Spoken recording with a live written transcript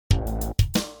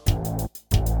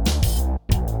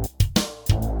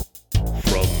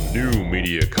New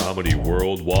Media Comedy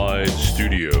Worldwide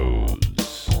Studios.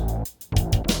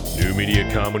 New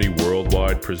Media Comedy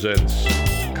Worldwide presents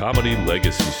Comedy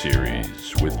Legacy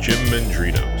Series with Jim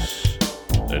Mendrinos.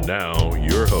 And now,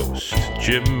 your host,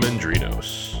 Jim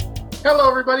Mendrinos. Hello,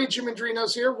 everybody. Jim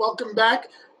Mendrinos here. Welcome back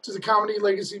to the Comedy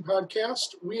Legacy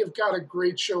Podcast. We have got a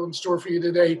great show in store for you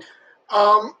today.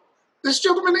 This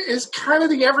gentleman is kind of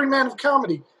the everyman of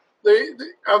comedy.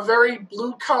 A very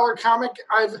blue-collar comic.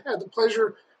 I've had the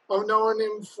pleasure of knowing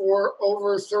him for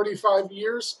over 35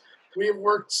 years. We have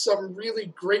worked some really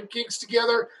great gigs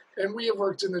together, and we have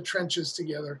worked in the trenches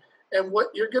together. And what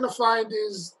you're going to find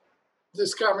is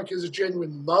this comic has a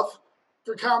genuine love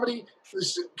for comedy.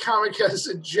 This comic has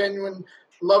a genuine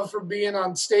love for being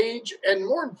on stage. And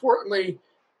more importantly,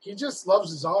 he just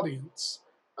loves his audience.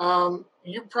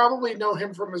 You probably know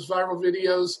him from his viral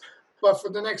videos. But for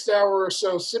the next hour or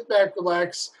so, sit back,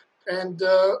 relax, and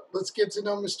let's get to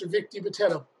know Mr. Vic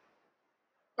Dibitetto.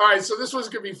 All right, so this was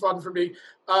going to be fun for me.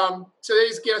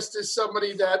 Today's guest is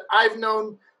somebody that I've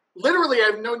known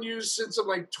you since I'm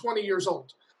like 20 years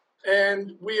old.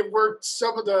 And we have worked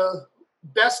some of the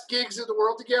best gigs in the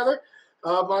world together,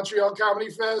 Montreal Comedy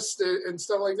Fest and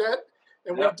stuff like that.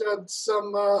 And We've done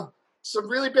some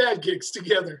really bad gigs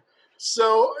together.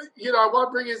 So, I want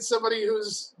to bring in somebody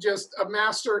who's just a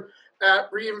master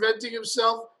at reinventing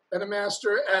himself and a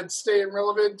master at staying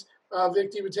relevant.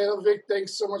 Vic Dibitetto. Vic,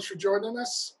 thanks so much for joining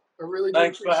us. I really do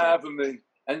Thanks for having me.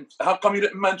 And how come you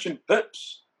didn't mention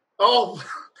Pips? Oh,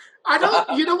 I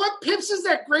don't. You know what? Pips is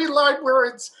that great line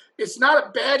where it's not a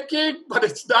bad gig, but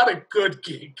it's not a good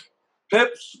gig.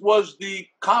 Pips was the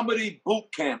comedy boot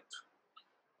camp.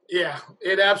 Yeah,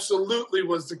 it absolutely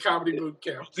was the comedy boot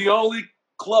camp. It was the only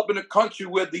club in the country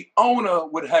where the owner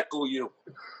would heckle you.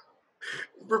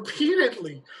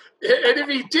 Repeatedly. And if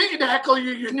he didn't heckle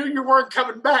you, you knew you weren't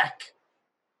coming back.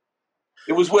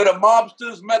 It was where the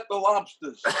mobsters met the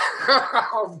lobsters.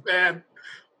 Oh, man.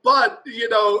 But,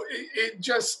 it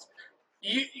just,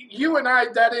 you and I,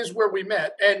 that is where we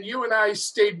met. And you and I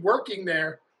stayed working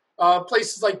there.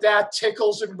 Places like that,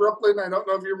 Tickles in Brooklyn. I don't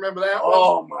know if you remember that one.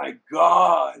 Oh, my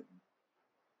God.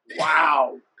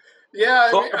 Wow.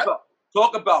 Yeah.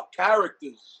 Talk about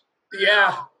characters.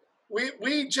 Yeah.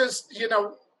 We just,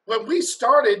 when we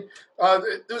started,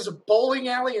 there was a bowling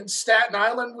alley in Staten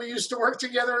Island we used to work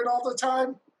together in all the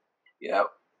time. Yep.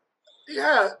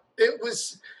 Yeah,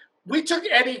 we took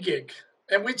any gig,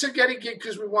 and we took any gig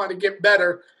because we wanted to get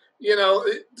better.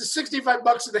 The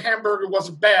 $65 of the hamburger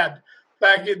wasn't bad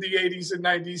back in the 80s and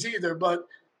 90s either, but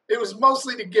it was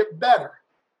mostly to get better.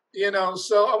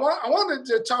 So I wanted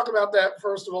to talk about that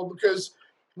first of all, because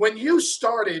when you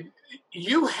started,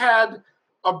 you had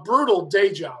a brutal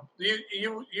day job.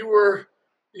 You were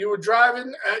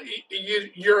driving.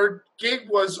 Your gig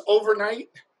was overnight,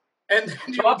 and then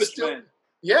you would still,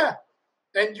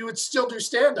 and you would still do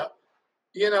stand up.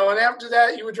 And after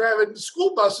that, you were driving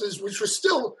school buses, which were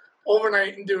still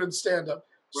overnight and doing stand up.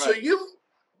 Right. So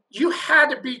you had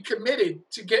to be committed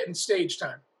to getting stage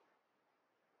time.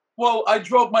 Well, I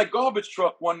drove my garbage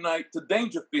truck one night to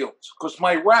Dangerfields because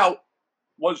my route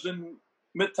was in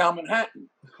Midtown Manhattan.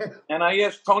 And I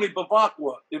asked Tony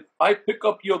Bavacqua, if I pick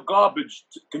up your garbage,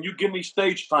 can you give me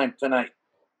stage time tonight?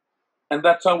 And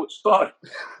that's how it started.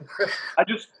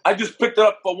 I just picked it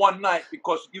up for one night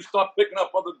because if you start picking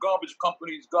up other garbage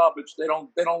companies' garbage, they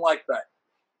don't like that.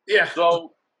 Yeah.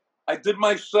 So I did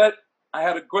my set. I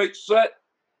had a great set.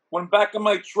 Went back in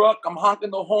my truck. I'm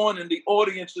honking the horn, and the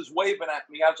audience is waving at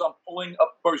me as I'm pulling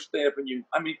up First Avenue.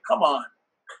 I mean, come on.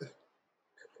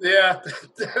 Yeah,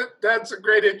 that's a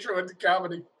great intro into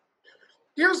comedy.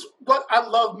 Here's what I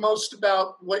love most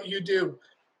about what you do.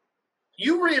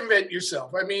 You reinvent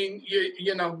yourself. I mean,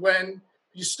 when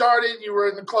you started, you were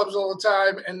in the clubs all the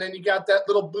time, and then you got that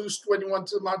little boost when you went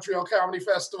to the Montreal Comedy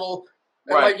Festival.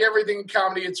 And right. Like everything in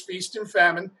comedy, it's feast and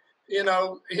famine.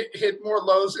 Hit more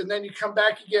lows, and then you come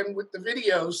back again with the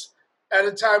videos at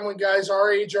a time when guys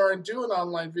our age aren't doing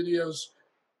online videos.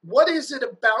 What is it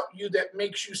about you that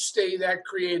makes you stay that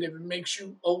creative and makes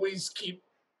you always keep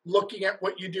looking at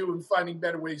what you do and finding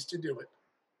better ways to do it?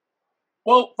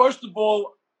 Well, first of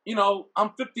all,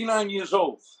 I'm 59 years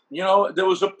old. There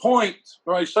was a point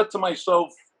where I said to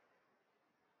myself,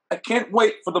 I can't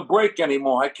wait for the break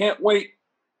anymore. I can't wait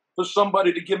for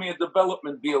somebody to give me a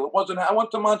development deal. I went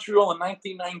to Montreal in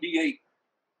 1998.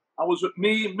 I was with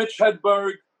me, Mitch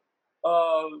Hedberg,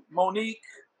 Monique,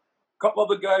 couple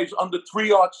other guys under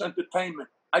 3 Arts Entertainment.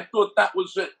 I thought that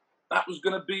was it. That was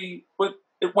going to be, but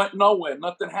it went nowhere.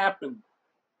 Nothing happened.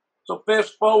 So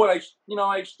fast forward,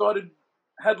 I started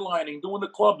headlining, doing the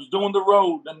clubs, doing the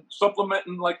road, and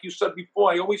supplementing, like you said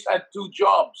before. I always had 2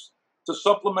 jobs. to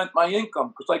supplement my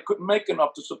income because I couldn't make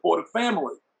enough to support a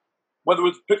family. Whether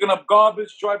it's picking up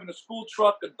garbage, driving a school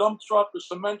truck, a dump truck, a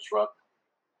cement truck.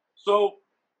 So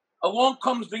along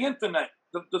comes the internet,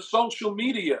 the social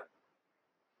media.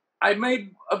 I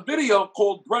made a video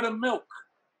called Bread and Milk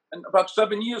about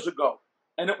 7 years ago,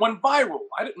 and it went viral.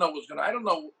 I don't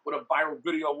know what a viral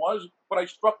video was, but I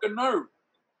struck a nerve.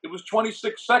 It was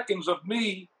 26 seconds of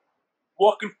me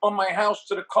walking from my house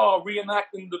to the car,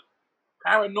 reenacting the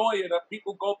paranoia that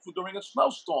people go through during a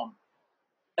snowstorm.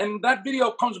 And that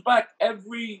video comes back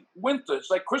every winter.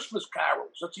 It's like Christmas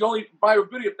carols. That's the only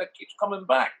viral video that keeps coming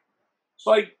back. It's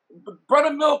like Bread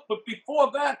and Milk, but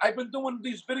before that, I've been doing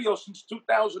these videos since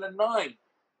 2009.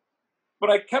 But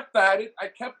I kept at it.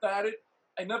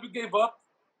 I never gave up.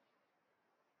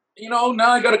 Now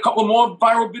I got a couple more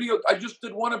viral videos. I just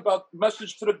did one about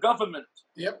message to the government.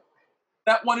 Yep.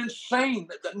 That went insane.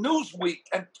 The Newsweek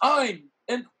and Time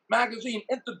magazine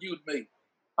interviewed me.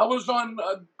 I was on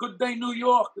Good Day New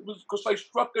York. It was because I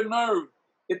struck a nerve.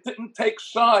 It didn't take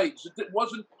sides.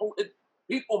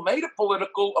 People made it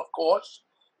political, of course,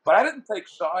 but I didn't take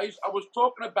sides. I was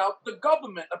talking about the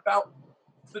government, about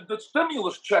the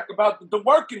stimulus check, about the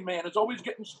working man is always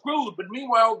getting screwed. But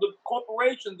meanwhile, the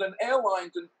corporations and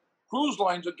airlines and cruise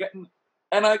lines are getting...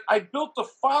 And I built a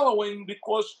following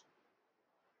because,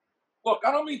 look,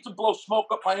 I don't mean to blow smoke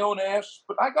up my own ass,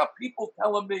 but I got people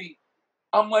telling me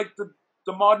I'm like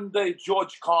the modern day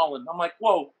George Carlin. I'm like,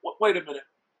 whoa, wait a minute.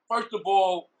 First of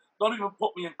all, don't even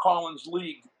put me in Carlin's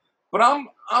league. But I'm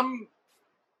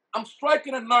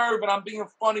striking a nerve and I'm being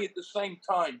funny at the same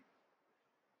time.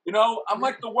 I'm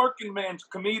like the working man's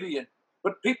comedian,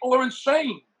 but people are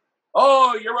insane.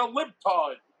 Oh, you're a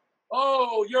libtard.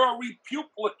 Oh, you're a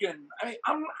republican.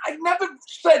 I never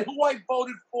said who I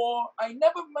voted for. I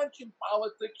never mentioned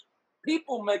politics.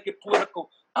 People make it political.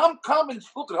 I'm common.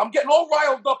 Look, I'm getting all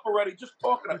riled up already just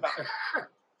talking about it.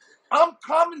 I'm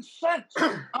common sense.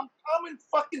 I'm common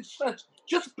fucking sense.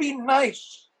 Just be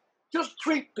nice. Just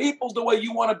treat people the way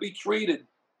you want to be treated.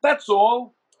 That's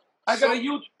all. I got a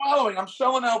huge following. I'm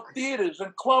selling out theaters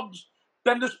and clubs.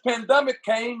 Then this pandemic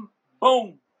came.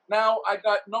 Boom. Now I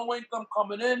got no income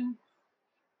coming in.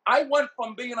 I went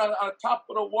from being on the top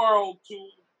of the world to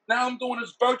now I'm doing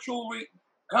this virtual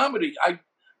comedy.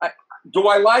 Do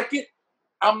I like it?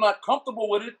 I'm not comfortable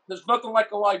with it. There's nothing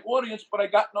like a live audience, but I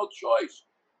got no choice.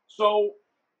 So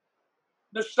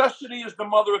necessity is the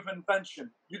mother of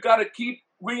invention. You got to keep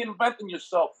reinventing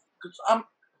yourself. Because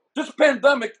this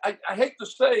pandemic, I hate to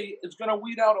say, is going to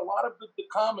weed out a lot of the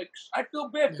comics. I feel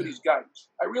bad for these guys.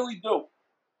 I really do.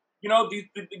 You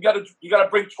got to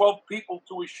bring 12 people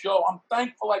to a show. I'm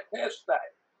thankful I passed that.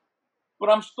 But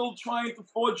I'm still trying to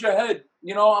forge ahead.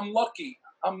 I'm lucky.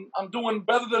 I'm doing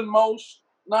better than most,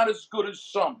 not as good as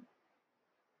some.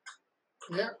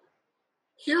 Yeah.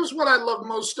 Here's what I love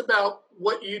most about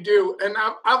what you do, and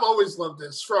I've always loved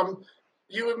this, from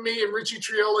you and me and Richie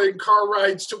Triola in car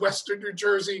rides to Western New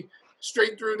Jersey,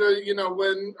 straight through to,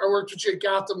 when I worked with you at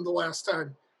Gotham the last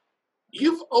time.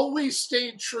 You've always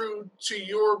stayed true to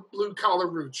your blue-collar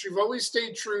roots. You've always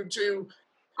stayed true to,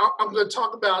 I'm going to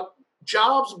talk about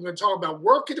jobs, I'm going to talk about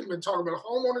working, I'm going to talk about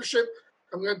home ownership,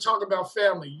 I'm going to talk about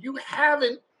family. You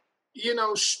haven't,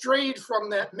 strayed from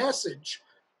that message.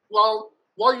 While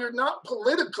you're not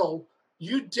political,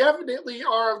 you definitely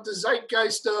are of the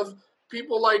zeitgeist of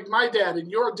people like my dad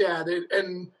and your dad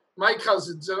and my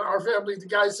cousins and our family, the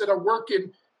guys that are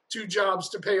working 2 jobs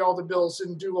to pay all the bills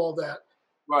and do all that.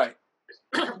 Right.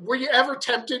 Were you ever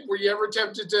tempted?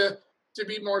 To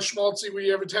be more schmaltzy? Were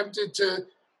you ever tempted to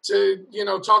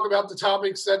talk about the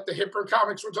topics that the hipper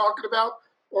comics were talking about?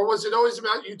 Or was it always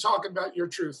about you talking about your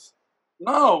truth?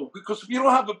 No, because if you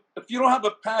don't have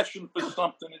a passion for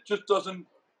something, it just doesn't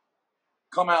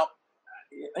come out.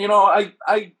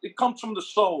 It comes from the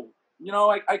soul.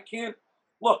 I can't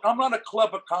look. I'm not a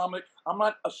clever comic. I'm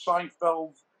not a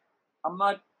Seinfeld.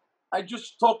 I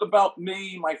just talk about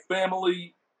me, my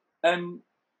family, and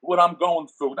what I'm going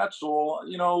through. That's all.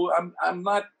 I'm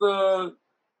not.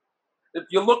 If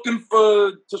you're looking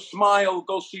to smile,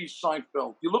 go see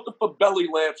Seinfeld. If you're looking for belly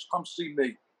laughs, come see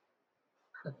me.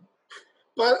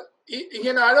 But,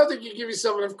 I don't think you give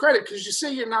yourself enough credit because you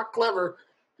say you're not clever,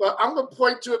 but I'm going to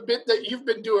point to a bit that you've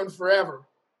been doing forever,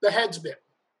 the heads bit,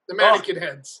 the mannequin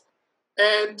heads.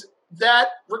 And that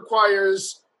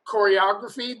requires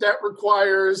choreography, that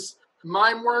requires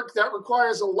mime work, that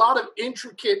requires a lot of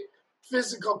intricate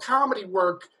physical comedy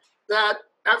work that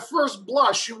at first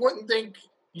blush you wouldn't think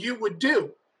you would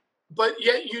do. But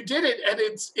yet you did it, and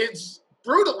it's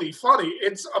brutally funny.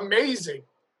 It's amazing.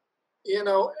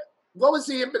 What was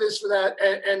the impetus for that?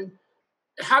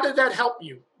 how did that help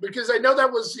you? Because I know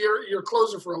that was your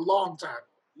closer for a long time.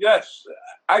 Yes,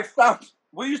 I found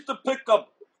we used to pick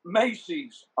up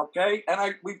Macy's, okay,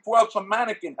 and we threw out some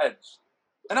mannequin heads,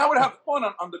 and I would have fun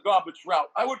on the garbage route.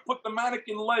 I would put the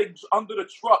mannequin legs under the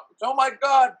truck. Oh my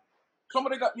God,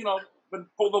 somebody got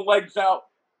pull the legs out.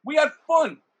 We had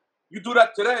fun. You do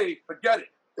that today, forget it.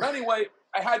 But anyway,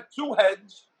 I had two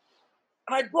heads,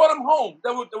 and I brought them home.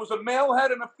 There was a male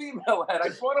head and a female head. I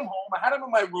brought them home. I had them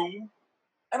in my room,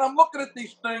 and I'm looking at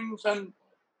these things, and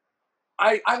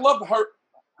I love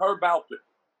Herb Alpert.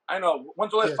 I know.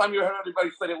 When's the last time you heard anybody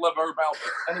say they love Herb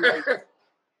Alpert? Anyway,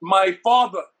 my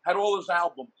father had all his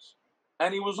albums,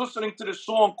 and he was listening to this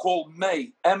song called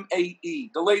May,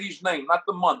 M-A-E, the lady's name, not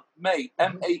the month, May,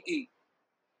 M-A-E.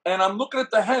 And I'm looking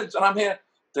at the heads, and I'm here,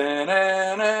 and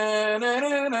I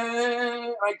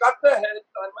got the head,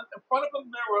 and I went in front of a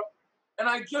mirror, and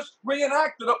I just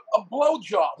reenacted a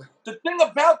blowjob. The thing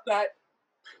about that,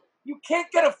 you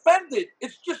can't get offended.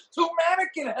 It's just two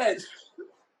mannequin heads.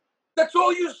 That's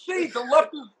all you see.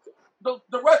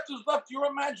 The rest is left to your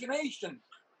imagination.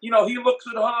 He looks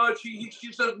at her.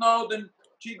 She says no. Then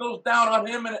she goes down on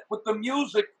him, and with the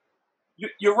music,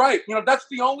 you're right. That's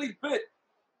the only bit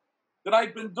that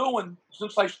I've been doing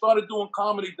since I started doing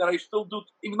comedy that I still do,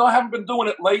 even though I haven't been doing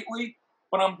it lately.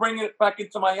 But I'm bringing it back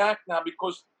into my act now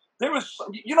because there is,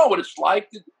 what it's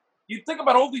like. You think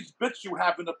about all these bits you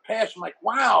have in the past. I'm like,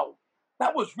 wow,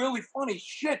 that was really funny.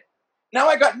 Shit. Now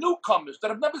I got newcomers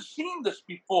that have never seen this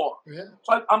before. Yeah.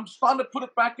 So I'm starting to put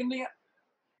it back in there.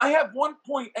 I have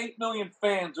 1.8 million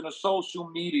fans in the social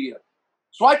media.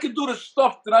 So I could do the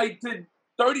stuff that I did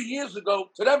 30 years ago.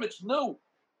 To them, it's new.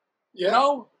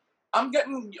 Yeah. I'm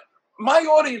getting my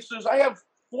audiences. I have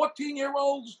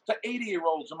 14-year-olds to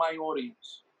 80-year-olds in my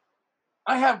audience.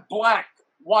 I have black,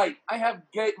 white. I have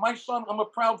gay. My son, I'm a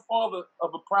proud father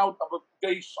of a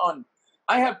gay son.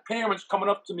 I have parents coming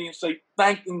up to me and say,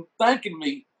 thanking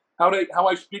me how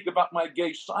I speak about my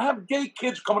gay son. I have gay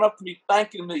kids coming up to me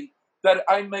thanking me that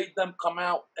I made them come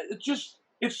out.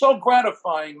 It's so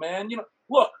gratifying, man.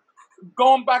 Look,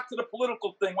 going back to the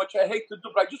political thing, which I hate to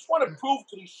do, but I just want to prove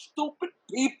to these stupid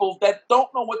people that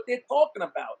don't know what they're talking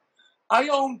about. I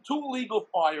own 2 legal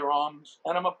firearms,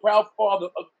 and I'm a proud father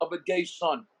of a gay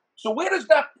son. So where does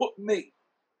that put me?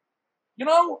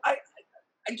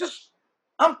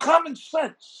 I'm common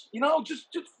sense.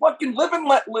 Just fucking live and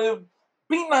let live.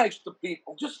 Be nice to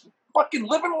people. Just fucking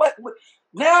live and let live.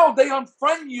 Now they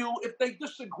unfriend you if they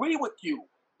disagree with you.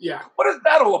 Yeah. What is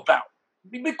that all about?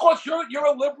 Because you're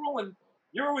a liberal and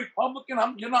you're a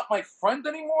Republican, you're not my friend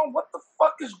anymore? What the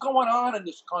fuck is going on in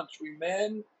this country,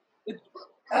 man? It's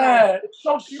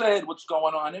so sad what's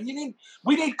going on. And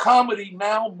we need comedy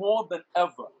now more than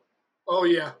ever. Oh,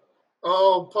 yeah.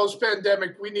 Oh,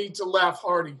 post-pandemic, we need to laugh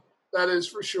hearty. That is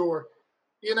for sure.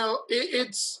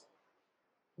 It's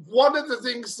one of the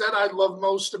things that I love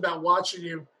most about watching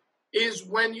you is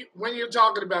when you're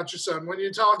talking about your son, when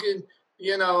you're talking,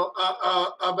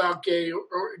 about gay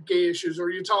issues,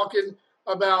 or you're talking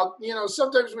about,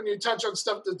 sometimes when you touch on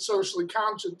stuff that's socially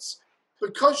conscious,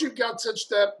 because you've got such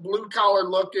that blue collar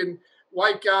looking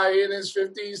white guy in his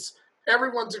 50s,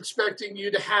 everyone's expecting you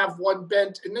to have one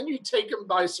bent, and then you take them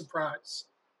by surprise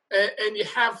and you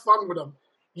have fun with them.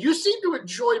 You seem to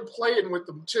enjoy playing with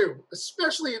them too,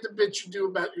 especially in the bits you do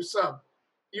about your son.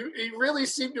 You really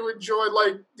seem to enjoy,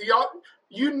 the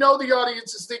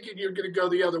audience is thinking you're going to go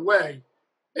the other way,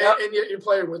 and yet you're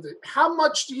playing with it. How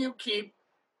much do you keep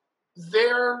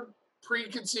their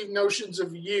preconceived notions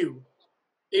of you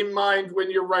in mind when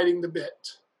you're writing the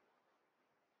bit?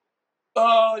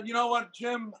 You know what,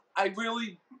 Jim? I'm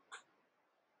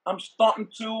starting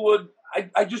to.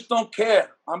 I just don't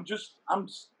care.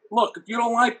 Look, if you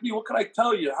don't like me, what can I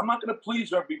tell you? I'm not going to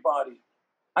please everybody.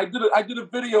 I did a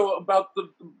video about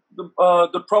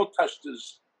the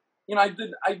protesters.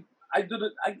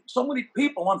 So many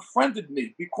people unfriended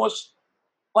me because,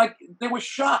 they were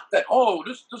shocked that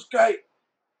this guy.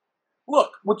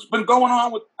 Look, what's been going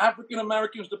on with African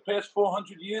Americans the past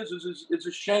 400 years is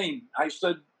a shame. I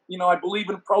said, I believe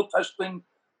in protesting,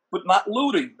 but not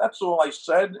looting. That's all I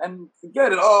said. And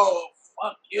forget it. Oh,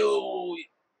 fuck you.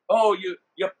 Oh,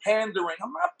 you're pandering.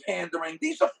 I'm not pandering.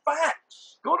 These are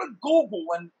facts. Go to Google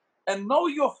and know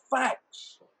your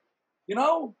facts.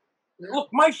 Look,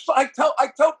 I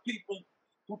tell people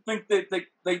who think they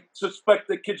suspect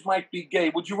their kids might be gay.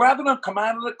 Would you rather them come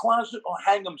out of the closet or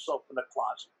hang themselves in the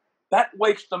closet? That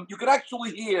wakes them. You could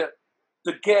actually hear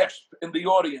the gasp in the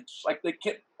audience, like they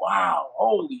can't. Wow,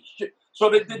 holy shit! So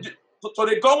they're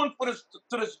going for this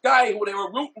guy who they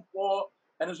were rooting for,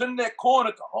 and is in their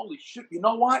corner. Holy shit! You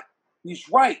know what? He's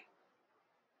right.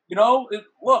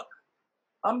 Look,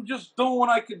 I'm just doing what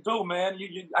I can do, man.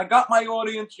 I got my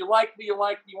audience. You like me, you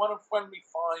like me. You want to friend me,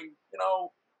 fine. You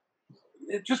know,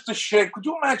 it's just a shame. Could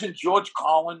you imagine George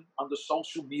Carlin on the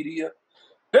social media?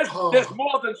 There's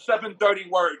more than 7 dirty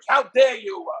words. How dare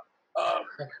you?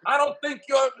 I don't think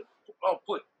you're. Oh,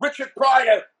 please. Richard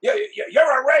Pryor, you're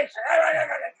a racist.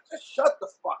 Just shut the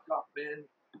fuck up, man.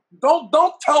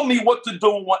 Don't tell me what to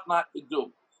do and what not to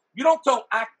do. You don't tell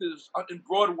actors in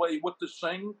Broadway what to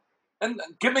sing. And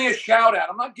give me a shout out.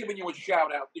 I'm not giving you a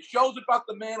shout out. The show's about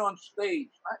the man on stage,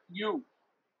 not you.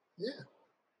 Yeah.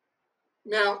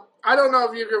 Now, I don't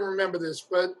know if you can remember this,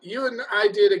 but you and I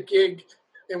did a gig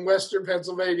in Western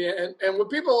Pennsylvania. And what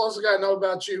people also got to know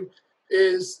about you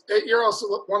is that you're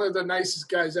also one of the nicest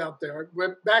guys out there.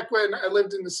 Back when I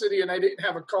lived in the city and I didn't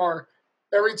have a car,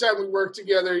 every time we worked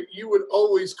together, you would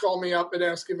always call me up and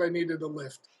ask if I needed a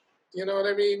lift. You know what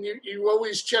I mean? You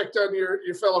always checked on your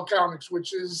fellow comics,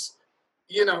 which is,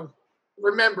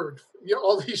 remembered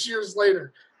all these years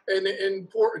later and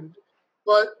important.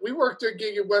 But we worked a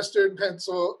gig in Western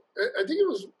Pennsylvania. I think it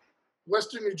was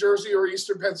Western New Jersey or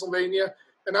Eastern Pennsylvania.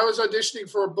 And I was auditioning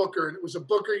for a booker, and it was a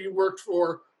booker you worked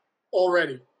for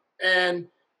already. And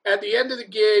at the end of the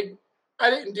gig, I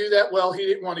didn't do that well. He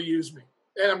didn't want to use me.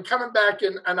 And I'm coming back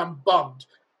and I'm bummed.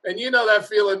 And you know that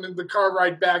feeling in the car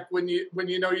ride back when you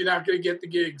know you're not going to get the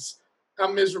gigs,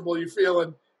 how miserable you're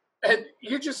feeling. And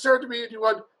you just turned to me and you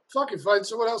went, fuck it, find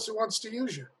someone else who wants to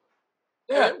use you.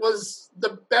 Yeah. And it was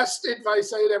the best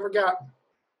advice I had ever gotten.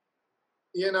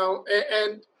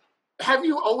 And have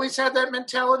you always had that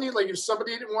mentality? Like if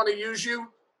somebody didn't want to use you,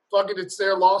 fuck it, it's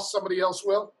their loss, somebody else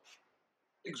will?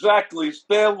 Exactly. It's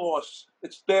their loss.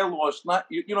 It's their loss. Not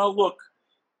look,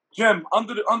 Jim,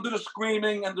 under the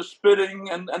screaming and the spitting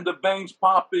and the veins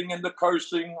popping and the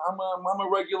cursing, I'm a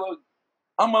regular,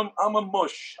 I'm a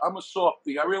mush. I'm a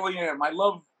softie. I really am. I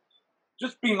love,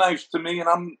 just be nice to me and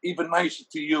I'm even nicer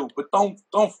to you. But don't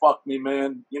fuck me,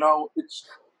 man. It's,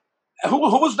 who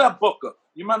was that booker?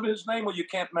 You remember his name or you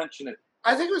can't mention it?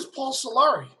 I think it was Paul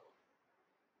Solari.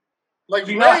 Like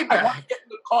way back. I want to get in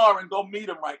the car and go meet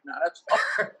him right now. That's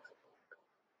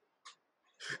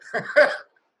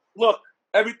look.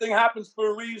 Everything happens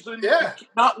for a reason. Yeah.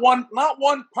 Not one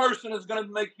person is going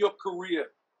to make your career.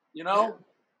 Yeah.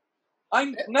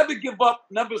 I never give up,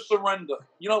 never surrender.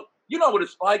 You know what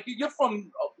it's like.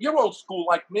 You're old school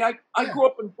like me. I grew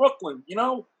up in Brooklyn.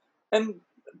 And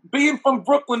being from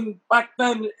Brooklyn back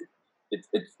then,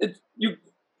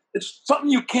 it's something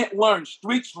you can't learn.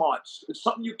 Street smarts. It's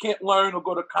something you can't learn or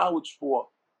go to college for,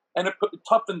 and it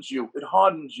toughens you. It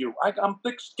hardens you. I'm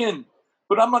thick-skinned.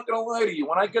 But I'm not going to lie to you.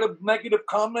 When I get a negative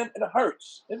comment, it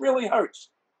hurts. It really hurts.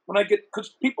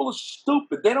 Because people are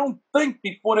stupid. They don't think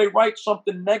before they write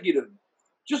something negative.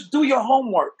 Just do your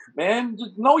homework, man.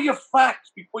 Just know your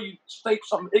facts before you state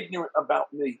something ignorant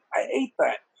about me. I hate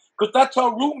that. Because that's how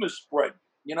rumors spread,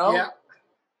 Yeah.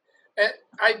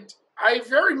 And I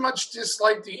very much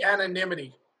dislike the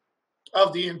anonymity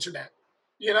of the internet.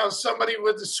 Somebody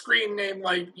with a screen name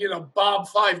like, Bob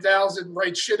 5000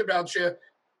 writes shit about you.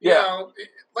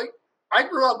 Like I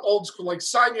grew up old school, like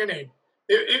sign your name.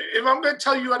 If I'm going to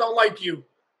tell you I don't like you,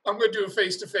 I'm going to do a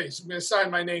face-to-face. I'm going to sign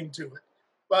my name to it.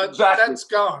 But That's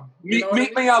gone.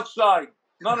 Meet me outside.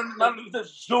 None of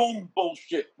this Zoom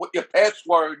bullshit with your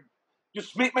password.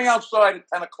 Just meet me outside at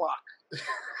 10 o'clock.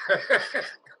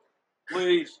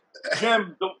 Please.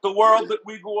 Jim, the world that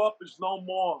we grew up is no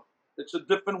more. It's a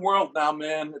different world now,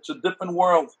 man. It's a different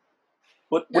world.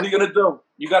 But what are you going to do?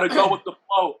 You got to go with the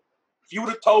flow. If you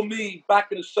would have told me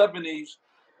back in the 70s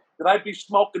that I'd be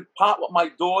smoking pot with my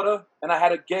daughter and I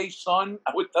had a gay son,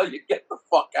 I would tell you, get the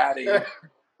fuck out of here.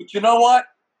 But you know what?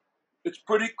 It's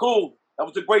pretty cool. That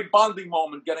was a great bonding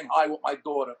moment, getting high with my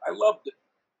daughter. I loved it.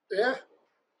 Yeah.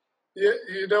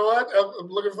 You know what? I'm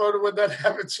looking forward to when that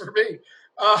happens for me.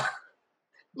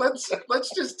 Let's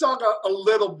just talk a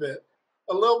little bit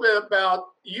about,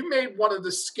 you made one of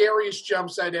the scariest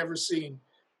jumps I'd ever seen.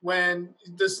 When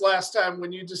this last time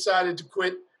when you decided to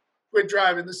quit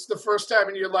driving. This is the first time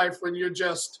in your life when you're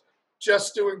just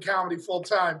doing comedy full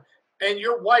time. And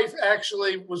your wife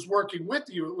actually was working with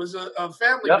you. It was a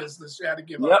family business you had to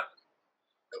give up.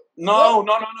 No.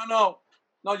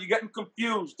 No, you're getting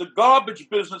confused. The garbage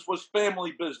business was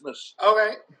family business.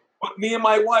 Okay. But me and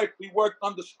my wife, we worked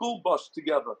on the school bus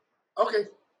together. Okay.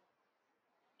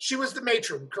 She was the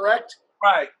matron, correct?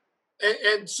 Right.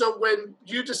 And so when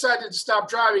you decided to stop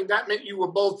driving, that meant you were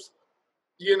both,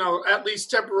 at least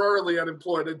temporarily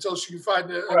unemployed until she could find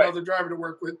another driver to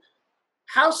work with.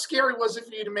 How scary was it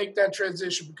for you to make that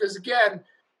transition? Because again,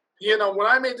 when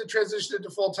I made the transition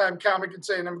into full-time comic and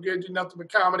saying I'm going to do nothing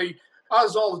but comedy, I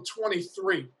was all of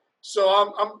 23. So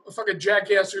I'm a fucking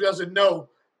jackass who doesn't know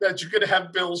that you're gonna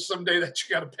have bills someday that you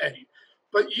gotta pay.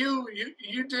 But you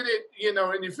did it, in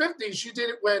your 50s. You did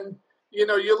it when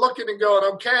you're looking and going,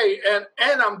 okay,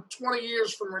 and I'm 20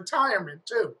 years from retirement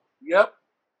too. Yep.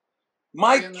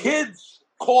 My kids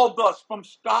called us from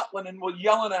Scotland and were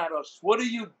yelling at us. What are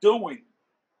you doing?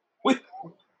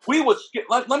 We were scared.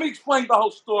 Let me explain the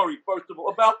whole story, first of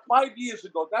all. About 5 years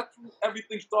ago, that's when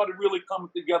everything started really coming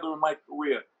together in my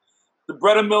career. The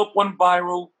Bread and Milk went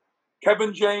viral.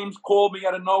 Kevin James called me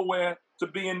out of nowhere to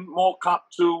be in Mall Cop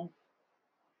 2.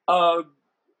 I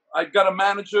got a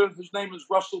manager. His name is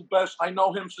Russell Best. I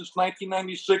know him since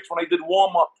 1996 when I did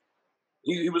Warm Up.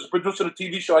 He was a producer of a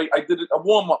TV show. I did a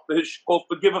warm up for his show called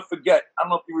Forgive or Forget. I don't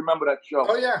know if you remember that show.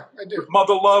 Oh yeah, I do. With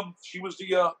Mother Love, she was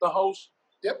the host.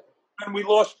 Yep. And we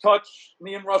lost touch.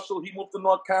 Me and Russell. He moved to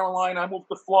North Carolina. I moved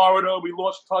to Florida. We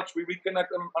lost touch. We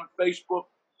reconnected on Facebook.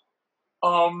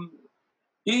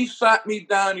 He sat me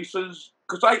down. He says,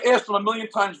 because I asked him a million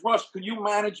times, Russ, can you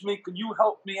manage me? Can you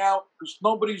help me out? Because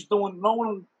no one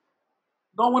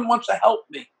wants to help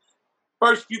me.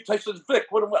 First few times, I says, Vic,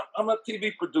 I'm a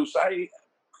TV producer.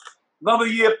 Another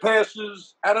year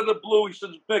passes, out of the blue, he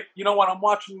says, Vic, you know what? I'm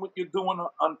watching what you're doing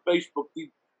on Facebook.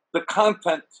 The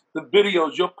content, the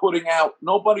videos you're putting out.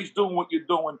 Nobody's doing what you're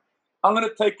doing. I'm going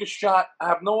to take a shot. I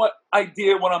have no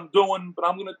idea what I'm doing, but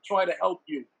I'm going to try to help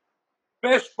you.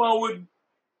 Fast forward,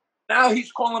 now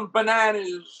he's calling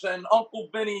bananas and Uncle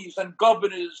Benny's and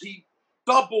governors. He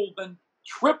doubled and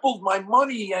tripled my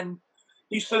money, and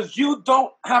he says, you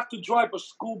don't have to drive a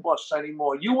school bus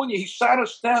anymore. He sat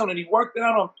us down and he worked it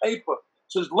out on paper.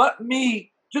 Says, let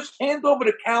me just hand over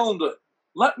the calendar.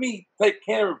 Let me take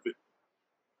care of it.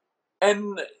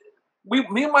 And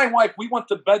me and my wife, we went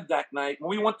to bed that night. When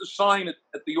we went to sign at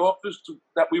the office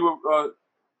that we were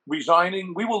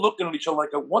resigning, we were looking at each other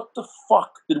like, what the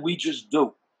fuck did we just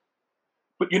do?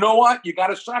 But you know what? You got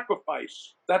to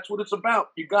sacrifice. That's what it's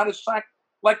about. You got to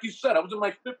like you said, I was in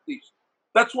my 50s.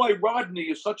 That's why Rodney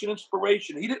is such an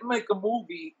inspiration. He didn't make a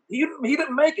movie. He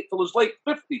didn't make it till his late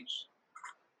 50s.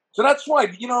 So that's why,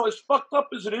 as fucked up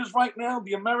as it is right now,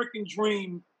 the American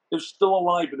dream is still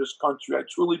alive in this country. I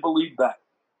truly believe that.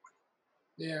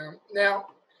 Yeah. Now,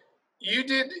 you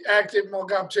did act in Mall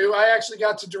Cop 2. I actually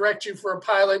got to direct you for a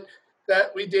pilot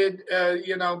that we did,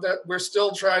 that we're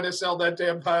still trying to sell that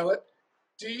damn pilot.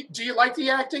 Do you like the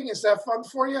acting? Is that fun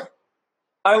for you?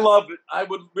 I love it. I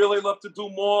would really love to do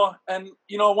more. And,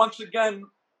 once again,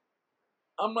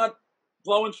 I'm not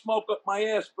blowing smoke up my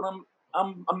ass, but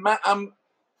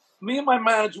me and my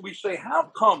manager, we say,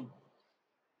 how come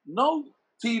no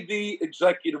TV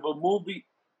executive or movie,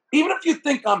 even if you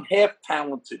think I'm half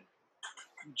talented,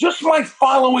 just my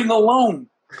following alone,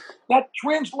 that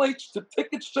translates to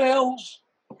ticket sales.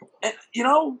 And,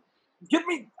 give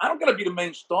me, I don't got to be the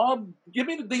main star. Give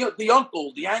me the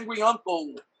uncle, the angry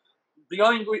uncle, the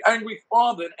angry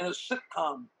father in a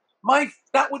sitcom.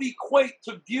 That would equate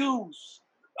to views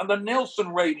on the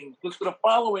Nielsen ratings. Because for the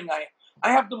following, I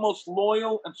have the most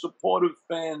loyal and supportive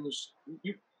fans.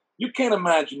 You can't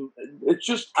imagine. It's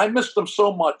just, I miss them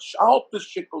so much. I hope this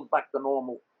shit goes back to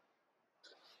normal.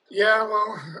 Yeah,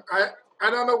 well,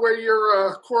 I don't know where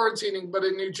you're quarantining, but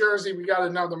in New Jersey, we got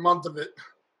another month of it.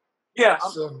 Yeah.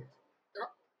 So,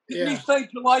 didn't he say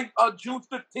June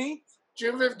 15th?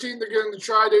 June 15th, they're going to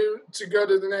try to go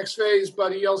to the next phase,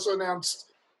 but he also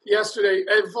announced yesterday,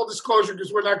 and full disclosure,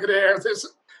 because we're not going to air this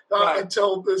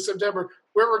until September,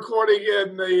 we're recording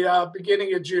in the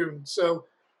beginning of June. So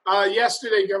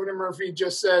yesterday, Governor Murphy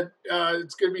just said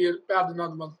it's going to be about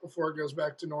another month before it goes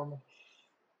back to normal.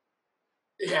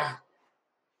 Yeah.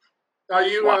 Are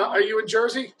you in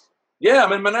Jersey? Yeah,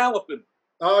 I'm in Manalapan.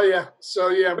 Oh yeah. So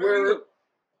yeah,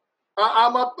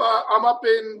 I'm up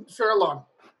in Fair Lawn.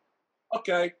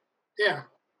 Okay. Yeah.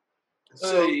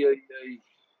 So hey.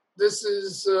 This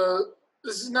is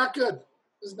not good.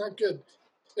 This is not good.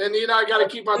 And I got to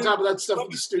keep on top of that stuff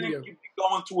in the studio. You'd be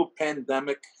going through a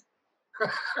pandemic.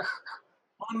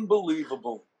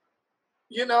 Unbelievable.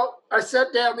 I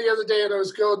sat down the other day and I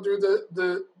was going through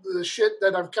the shit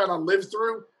that I've kind of lived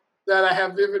through that I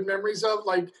have vivid memories of,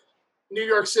 like New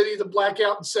York City, the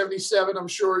blackout in '77. I'm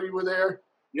sure you were there.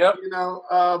 Yep.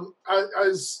 I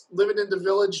was living in the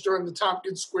Village during the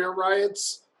Tompkins Square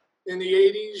riots in the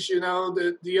 '80s.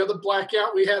 The other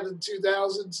blackout we had in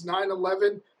 2000s,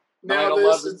 9/11. Now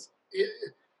 9/11.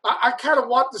 I kind of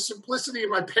want the simplicity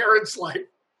of my parents' life.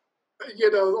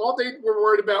 All they were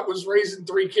worried about was raising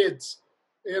 3 kids.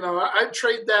 I'd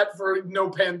trade that for no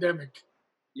pandemic.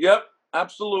 Yep,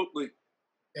 absolutely.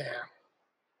 Yeah.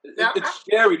 It's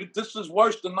scary. This is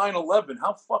worse than 9/11.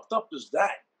 How fucked up is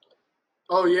that?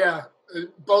 Oh, yeah.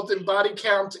 both in body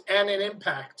count and in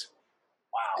impact.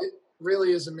 Wow. It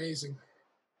really is amazing.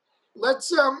 Let's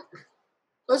talk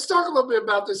a little bit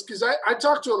about this, because I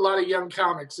talk to a lot of young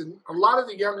comics, and a lot of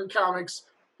the younger comics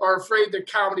are afraid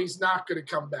that comedy's not going to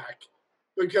come back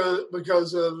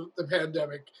because of the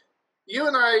pandemic. You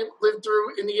and I lived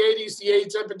through, in the 80s, the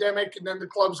AIDS epidemic, and then the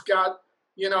clubs got,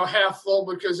 half full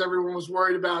because everyone was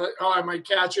worried about it. Oh, I might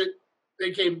catch it.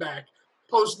 They came back.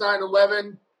 Post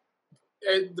 9/11,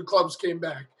 the clubs came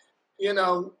back.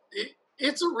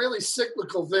 It's a really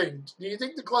cyclical thing. Do you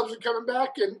think the clubs are coming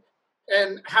back,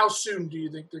 and how soon do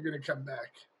you think they're going to come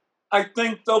back? I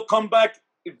think they'll come back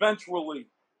eventually.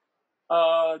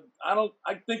 I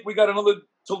think we got another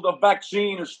till the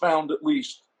vaccine is found, at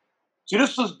least. See,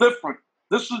 this is different.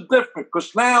 This is different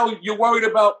because now you're worried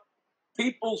about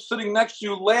people sitting next to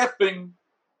you laughing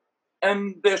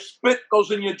and their spit goes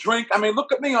in your drink. I mean,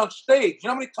 look at me on stage. You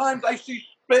know how many times I see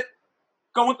spit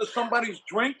go into somebody's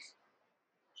drink?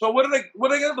 So what are they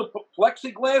going to do? Put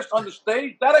plexiglass on the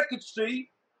stage? That I could see.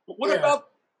 But what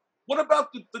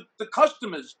about the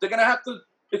customers? They're going to have to,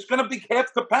 it's going to be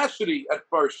half capacity at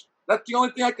first. That's the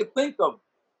only thing I could think of.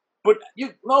 But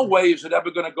no way is it ever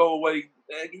going to go away.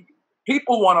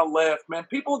 People want to laugh, man.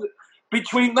 People,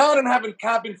 between that and having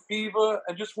cabin fever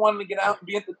and just wanting to get out and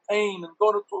be entertained and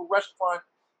go to a restaurant,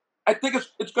 I think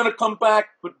it's going to come back,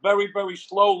 but very, very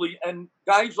slowly. And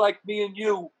guys like me and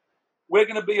you, we're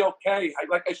going to be okay.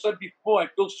 Like I said before, I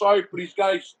feel sorry for these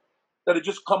guys that are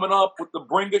just coming up with the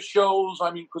bringer shows.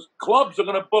 I mean, because clubs are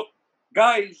going to book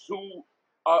guys who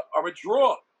are a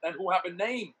draw and who have a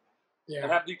name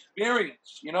and have the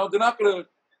experience. They're not going to.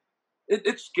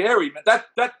 It's scary, man.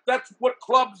 That's what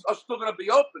clubs are still going to be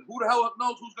open. Who the hell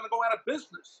knows who's going to go out of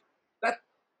business?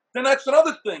 Then that's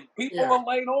another thing. People are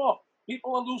laying off.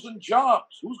 People are losing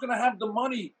jobs. Who's going to have the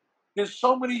money? There's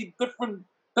so many different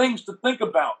things to think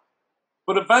about.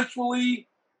 But eventually,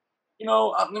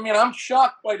 I'm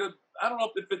shocked by I don't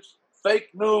know if it's fake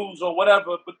news or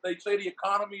whatever, but they say the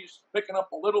economy is picking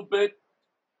up a little bit.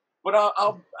 But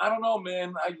I don't know,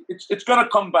 man. It's going to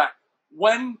come back.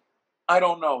 When? I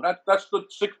don't know. That's the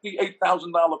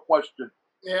 $68,000 question.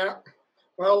 Yeah.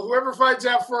 Well, whoever finds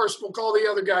out first, we'll call the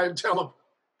other guy and tell him.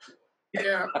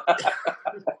 Yeah.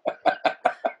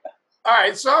 All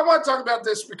right. So I want to talk about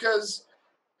this because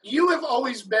you have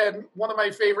always been one of my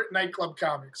favorite nightclub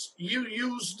comics. You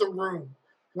use the room.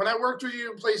 When I worked with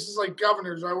you in places like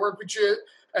Governor's, I worked with you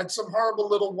at some horrible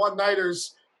little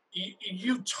one-nighters.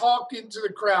 You talk into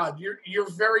the crowd. You're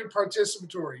very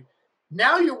participatory.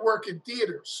 Now you work in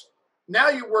theaters. Now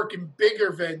you work in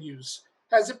bigger venues.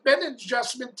 Has it been an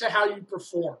adjustment to how you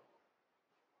perform?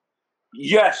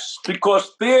 Yes,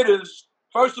 because theaters,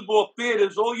 first of all,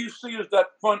 all you see is that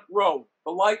front row.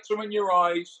 The lights are in your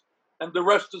eyes, and the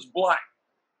rest is black.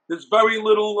 There's very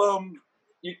little,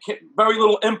 very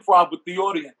little improv with the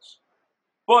audience.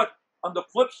 But on the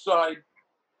flip side,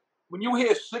 when you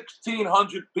hear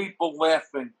 1,600 people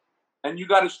laughing, and you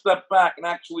got to step back and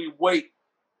actually wait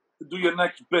to do your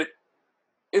next bit,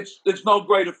 it's no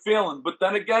greater feeling. But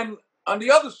then again, on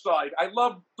the other side, I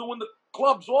love doing the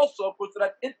clubs also because of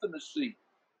that intimacy.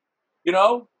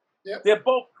 They're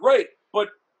both great, but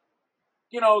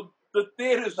the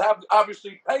theaters have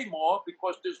obviously pay more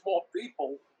because there's more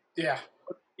people. Yeah.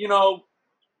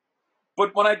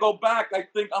 But when I go back, I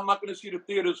think I'm not going to see the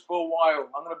theaters for a while.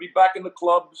 I'm going to be back in the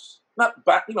clubs. Not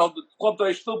back, the club that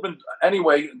I've still been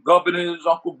anyway. Governor's,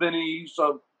 Uncle Vinny's,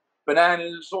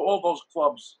 Bananas, all those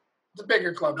clubs. The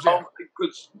bigger clubs, yeah.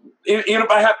 Because even if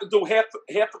I have to do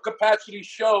half a capacity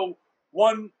show,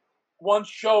 one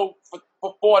show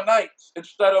for 4 nights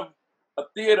instead of a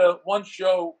theater, one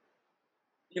show,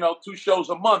 2 shows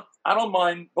a month. I don't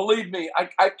mind. Believe me,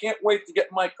 I can't wait to get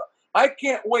I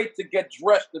can't wait to get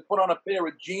dressed and put on a pair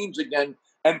of jeans again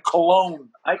and cologne.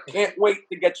 I can't wait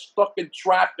to get stuck in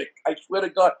traffic. I swear to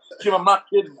God, Jim, I'm not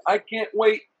kidding. I can't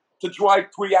wait to drive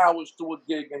 3 hours to a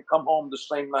gig and come home the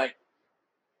same night.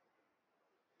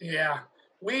 Yeah,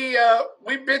 we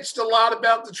bitched a lot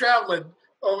about the traveling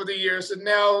over the years, and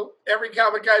now every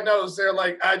comic I know is they're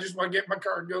like, I just want to get in my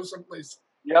car and go someplace.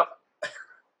 Yep.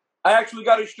 I actually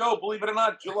got a show, believe it or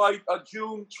not,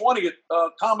 June 20th,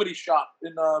 Comedy Shop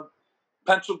in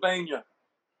Pennsylvania.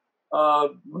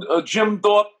 Jim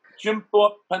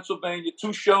Thorpe, Pennsylvania.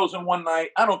 2 shows in one night.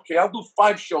 I don't care. I'll do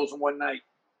 5 shows in one night.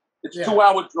 It's a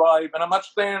 2-hour drive, and I'm not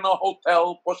staying in a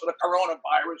hotel because of the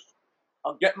coronavirus.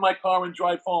 I'll get in my car and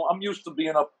drive home. I'm used to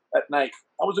being up at night.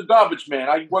 I was a garbage man.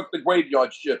 I worked the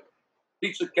graveyard shift.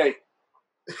 Piece of cake.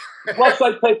 Plus,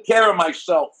 I take care of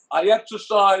myself. I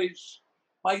exercise.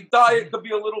 My diet could be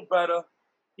a little better.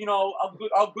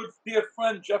 Our good dear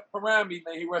friend, Jeff Parami,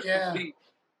 may he rest in peace.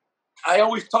 I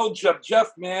always told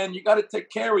Jeff, man, you got to take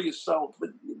care of yourself.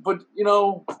 But you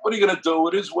know, what are you going to do?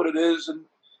 It is what it is. And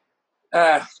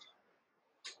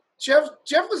Jeff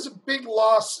was a big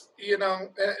loss, and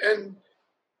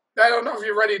I don't know if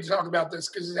you're ready to talk about this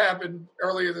because it happened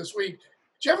earlier this week.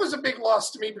 Jeff was a big loss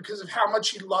to me because of how much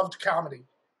he loved comedy.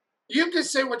 You can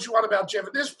say what you want about Jeff.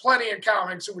 There's plenty of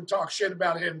comics who would talk shit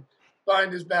about him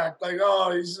behind his back, like,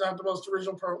 oh, he's not the most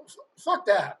original person. Fuck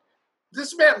that.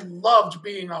 This man loved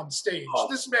being on stage. Oh.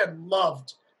 This man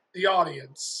loved the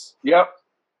audience. Yep.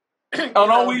 And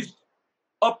always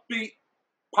upbeat,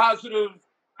 positive,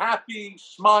 happy,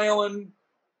 smiling.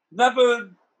 I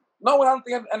don't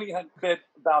think anything bad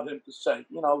about him to say,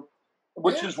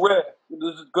 which is rare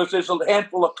because there's a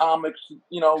handful of comics,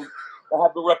 that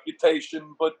have a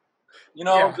reputation, but, there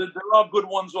are good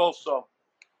ones also.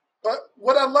 But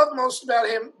what I love most about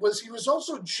him was he was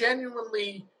also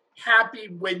genuinely happy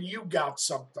when you got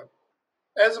something.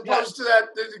 As opposed to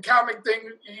that, the comic thing,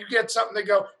 you get something, they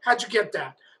go, how'd you get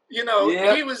that? He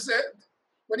was,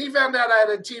 when he found out I had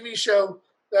a TV show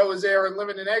that was airing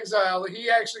Living in Exile, he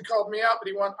actually called me up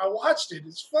and he went, I watched it.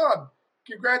 It's fun.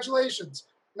 Congratulations.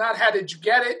 Not how did you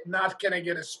get it? Not can I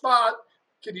get a spot?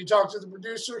 Can you talk to the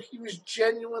producer? He was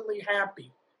genuinely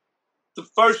happy. The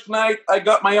first night I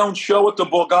got my own show at the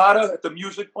Borgata at the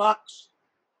Music Box.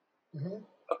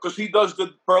 Because he does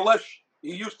the burlesque.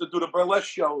 He used to do the burlesque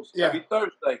shows every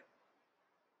Thursday.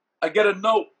 I get a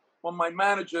note from my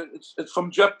manager. It's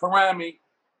from Jeff Parami.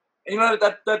 And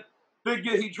that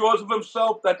figure he draws of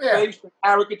himself, that face, the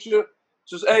caricature,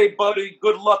 says, hey, buddy,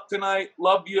 good luck tonight.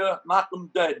 Love you. Knock him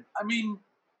dead. I mean,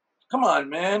 come on,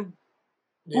 man.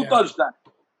 Who does that?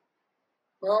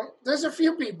 Well, there's a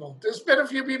few people. There's been a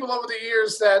few people over the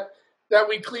years that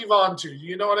we cleave on to.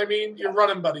 You know what I mean? Your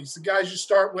running buddies, the guys you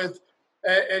start with,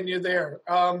 and you're there.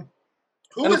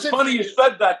 It's funny you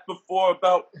said that before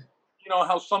about,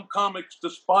 how some comics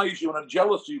despise you and are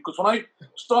jealous of you. Because when I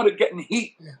started getting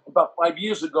heat about 5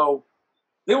 years ago,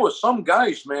 there were some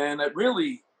guys, man, that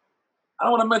really, I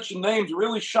don't want to mention names,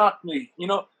 really shocked me. I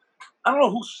don't know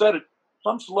who said it.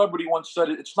 Some celebrity once said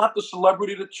it. It's not the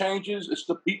celebrity that changes, it's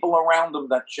the people around them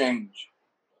that change.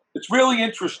 It's really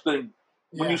interesting.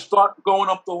 When you start going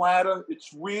up the ladder,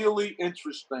 it's really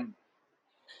interesting.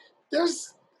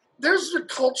 There's a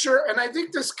culture, and I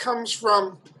think this comes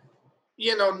from,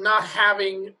 not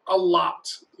having a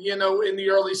lot, in the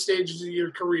early stages of your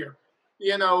career.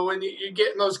 When you're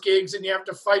getting those gigs and you have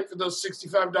to fight for those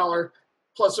 $65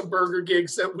 plus a burger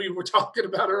gigs that we were talking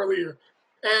about earlier.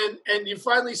 And you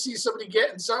finally see somebody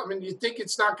getting something and you think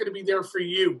it's not going to be there for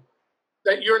you,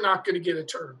 that you're not going to get a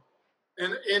turn.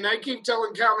 And I keep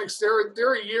telling comics there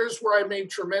are years where I made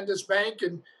tremendous bank,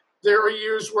 and there are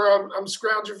years where I'm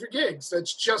scrounging for gigs.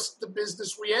 That's just the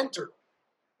business we enter,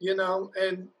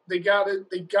 and they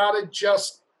gotta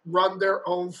just run their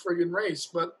own friggin' race.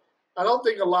 But I don't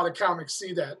think a lot of comics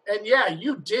see that. And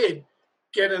you did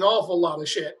get an awful lot of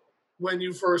shit when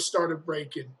you first started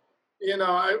breaking.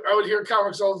 I would hear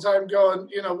comics all the time going,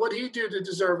 what'd he do to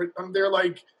deserve it? They're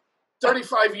like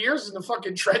 35 years in the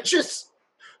fucking trenches.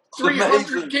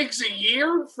 300 gigs a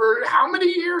year for how many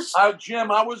years?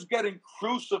 Jim, I was getting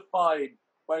crucified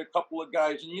by a couple of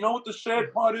guys. And you know what the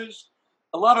sad part is?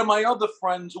 A lot of my other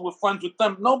friends who were friends with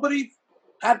them, nobody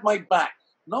had my back.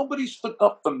 Nobody stood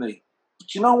up for me.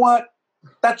 But you know what?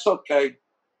 That's okay.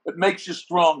 It makes you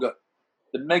stronger.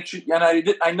 It makes you, and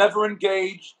I never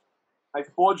engaged. I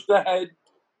forged ahead.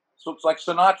 So it's like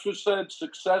Sinatra said,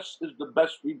 success is the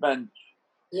best revenge.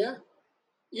 Yeah.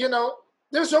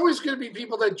 There's always going to be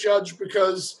people that judge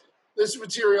because this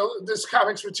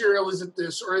comics material isn't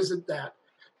this or isn't that.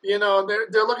 They're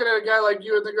looking at a guy like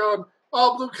you and they're going,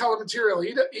 oh, blue collar material.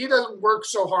 He doesn't work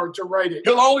so hard to write it.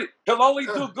 He'll only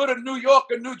do good in New York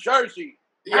and New Jersey.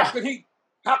 Yeah.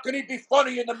 How can he be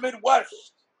funny in the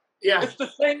Midwest? Yeah. It's the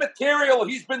same material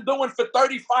he's been doing for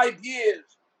 35 years.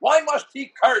 Why must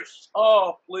he curse?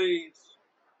 Oh, please.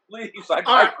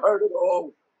 I've heard it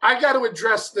all. I got to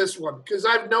address this one because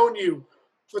I've known you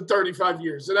for 35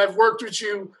 years, and I've worked with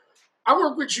you. I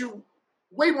work with you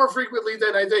way more frequently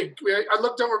than I think. I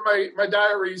looked over my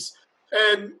diaries,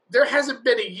 and there hasn't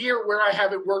been a year where I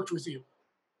haven't worked with you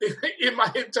in my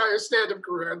entire stand-up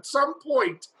career. At some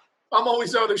point, I'm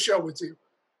always on a show with you.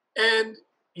 And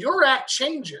your act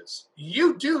changes.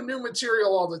 You do new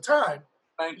material all the time.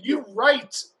 Thank you. You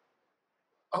write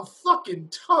a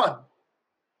fucking ton,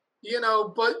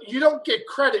 but you don't get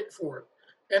credit for it.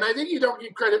 And I think you don't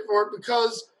get credit for it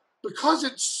because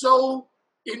it's so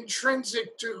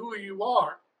intrinsic to who you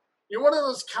are. You're one of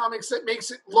those comics that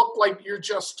makes it look like you're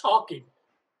just talking.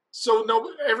 So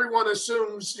everyone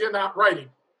assumes you're not writing.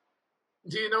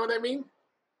 Do you know what I mean?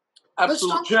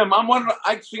 Absolutely, Jim. I'm one.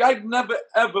 I've never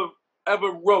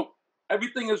ever wrote.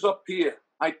 Everything is up here.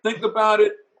 I think about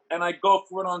it and I go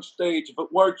for it on stage. If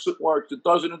it works, it works. It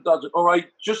doesn't, it doesn't. Or I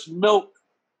just milk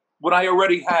what I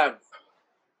already have.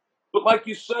 But like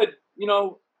you said, you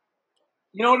know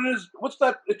what it is? What's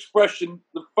that expression?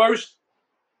 The first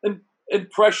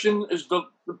impression is the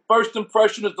first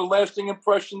impression is the lasting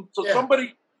impression. So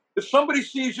if somebody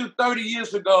sees you 30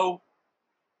 years ago,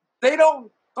 they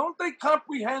don't they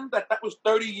comprehend that was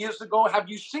 30 years ago? Have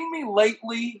you seen me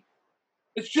lately?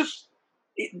 It's just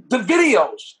the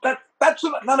videos. That's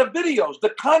not the videos.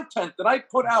 The content that I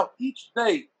put out each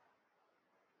day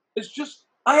is just.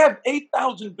 I have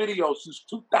 8,000 videos since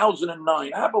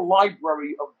 2009. I have a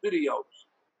library of videos,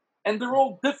 and they're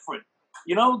all different.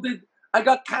 I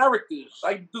got characters.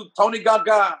 I do Tony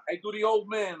Gaga. I do the old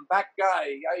man, that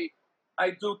guy. I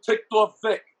do TikTok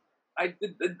Vic. I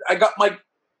got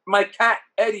my cat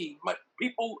Eddie. My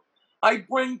people. I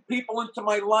bring people into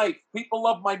my life. People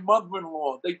love my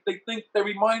mother-in-law. They think they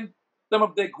remind them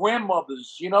of their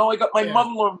grandmothers. I got my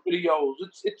mother-in-law videos.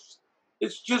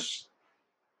 It's just.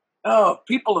 Oh,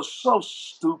 people are so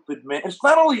stupid, man. It's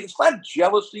not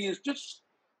jealousy. It's just,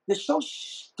 they're so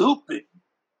stupid.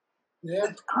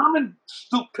 Yeah. Common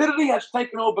stupidity has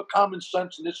taken over common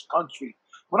sense in this country.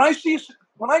 When I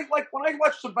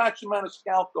watch Sebastian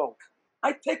Maniscalco,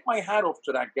 I take my hat off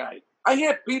to that guy. I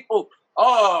hear people,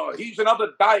 oh, he's another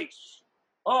Dice.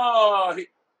 Oh,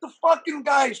 the fucking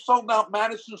guy sold out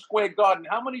Madison Square Garden.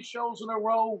 How many shows in a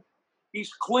row?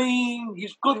 He's clean.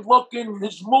 He's good looking.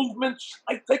 His movements,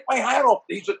 I take my hat off.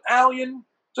 He's Italian.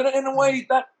 So in a way,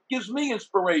 that gives me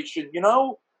inspiration,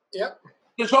 Yep.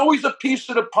 There's always a piece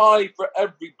of the pie for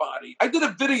everybody. I did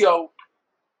a video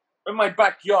in my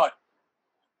backyard.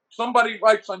 Somebody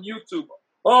writes on YouTube,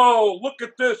 oh, look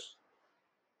at this.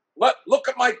 Look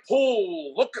at my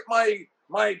pool. Look at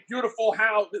my beautiful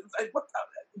house.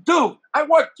 Dude, I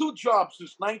worked 2 jobs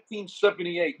since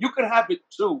 1978. You could have it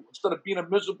too, instead of being a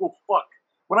miserable fuck.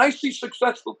 When I see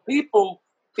successful people,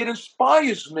 it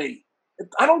inspires me.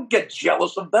 I don't get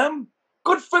jealous of them.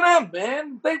 Good for them,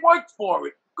 man. They worked for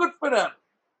it. Good for them.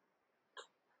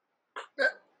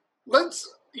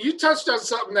 You touched on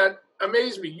something that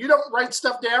amazed me. You don't write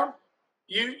stuff down?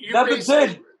 You never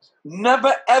did.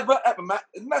 Never, ever, ever.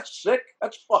 Isn't that sick?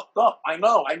 That's fucked up. I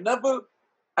know. I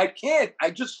can't.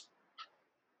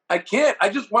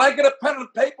 When I get a pen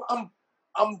and paper,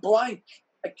 I'm blank.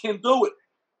 I can't do it.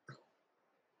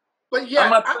 But yeah,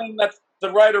 I'm not saying that's the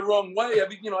right or wrong way.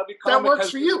 Every that works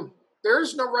for you. There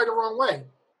is no right or wrong way.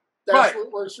 That's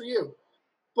what works for you.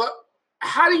 But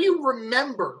how do you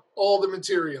remember all the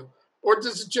material? Or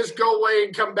does it just go away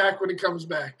and come back when it comes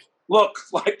back? Look,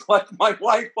 like my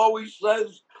wife always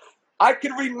says, I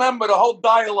can remember the whole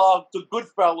dialogue to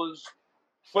Goodfellas,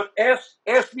 but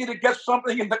ask me to get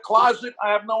something in the closet,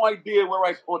 I have no idea where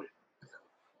I put it.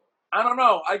 I don't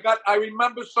know. I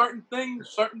remember certain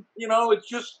things,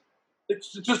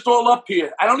 it's just all up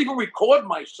here. I don't even record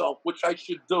myself, which I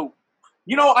should do.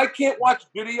 I can't watch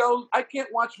videos. I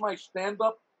can't watch my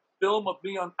stand-up film of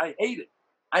me on. I hate it.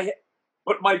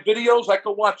 But my videos I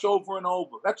can watch over and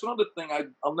over. That's another thing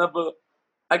I'll never.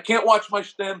 I can't watch my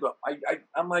stand-up.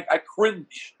 I'm like I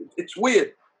cringe. It's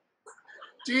weird.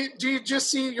 Do you just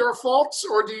see your faults,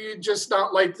 or do you just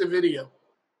not like the video?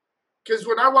 Because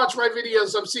when I watch my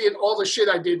videos, I'm seeing all the shit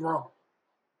I did wrong.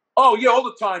 Oh yeah, all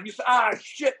the time. You say,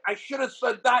 shit, I should have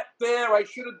said that there. I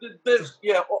should have did this.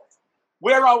 Yeah,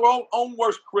 we're our own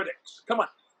worst critics. Come on,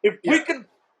 if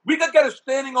we could get a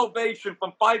standing ovation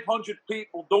from 500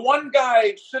 people, the one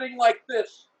guy sitting like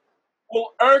this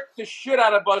will irk the shit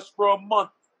out of us for a month.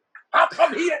 How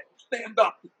come he didn't stand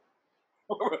up?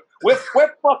 We're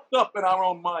fucked up in our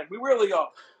own mind. We really are.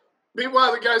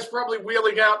 Meanwhile, the guy's probably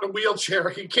wheeling out in a wheelchair.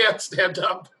 He can't stand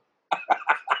up.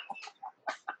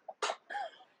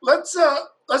 Let's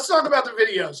talk about the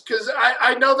videos, because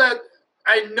I know that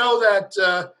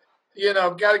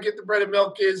Gotta Get the Bread and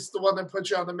Milk is the one that puts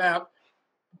you on the map.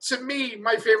 To me,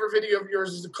 my favorite video of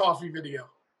yours is the coffee video.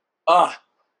 I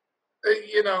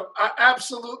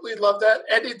absolutely love that,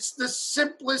 and it's the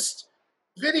simplest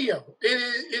video.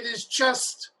 It is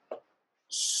just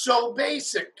so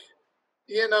basic,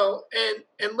 and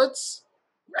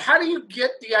how do you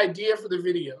get the idea for the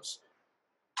videos?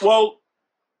 Well,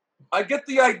 I get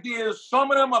the ideas. Some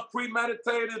of them are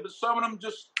premeditated, but some of them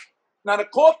just. Now, the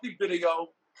coffee video,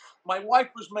 my wife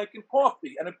was making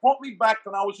coffee, and it brought me back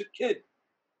when I was a kid.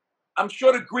 I'm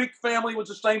sure the Greek family was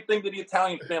the same thing to the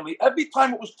Italian family. Every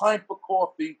time it was time for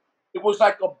coffee, it was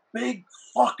like a big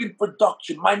fucking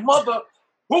production. My mother,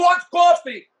 who wants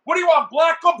coffee? What do you want,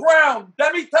 black or brown?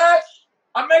 Demi-tash?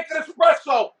 I'm making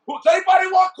espresso. Does anybody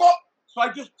want coffee? So I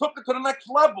just took it to the next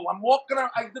level. I'm walking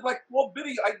around. I did like 4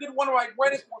 videos. I did one where I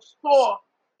went into a store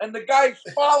and the guys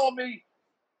follow me.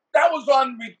 That was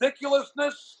on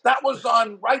ridiculousness. That was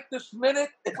on right this minute.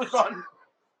 It was on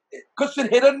because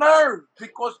it hit a nerve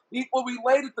because people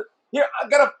related to. Here, I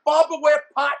got a Farberware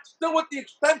pot still with the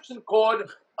extension cord.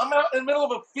 I'm out in the middle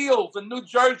of a field in New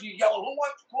Jersey yelling, "Who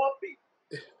wants coffee?"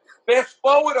 Fast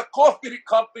forward, a coffee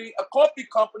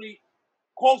company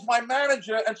calls my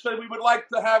manager and said we would like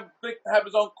to have Vic have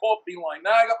his own coffee line.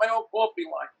 Now I got my own coffee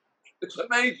line. It's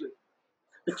amazing.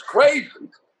 It's crazy.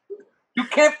 You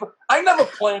can't. I never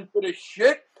planned for this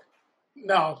shit.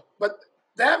 No, but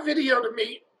that video to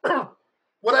me,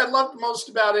 what I loved most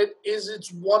about it is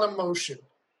it's one emotion.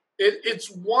 It's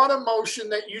one emotion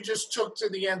that you just took to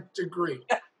the nth degree.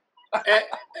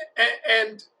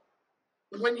 and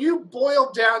when you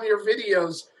boil down your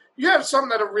videos, you have some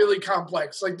that are really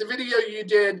complex. Like the video you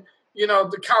did,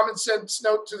 the common sense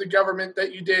note to the government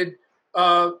that you did,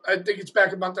 I think it's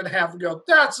back a month and a half ago.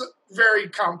 That's very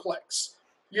complex.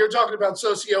 You're talking about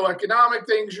socioeconomic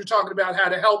things. You're talking about how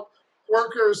to help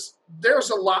workers. There's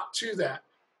a lot to that.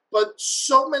 But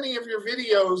so many of your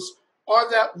videos are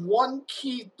that one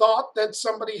key thought that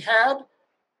somebody had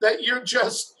that you're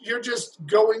just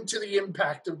going to the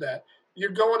impact of that. You're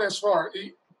going as far.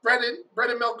 Bread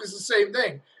and milk is the same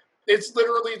thing. It's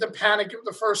literally the panic of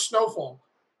the first snowfall.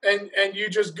 And you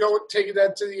just go take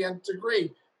that to the nth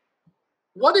degree.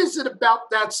 What is it about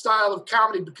that style of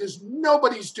comedy? Because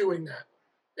nobody's doing that.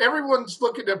 Everyone's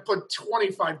looking to put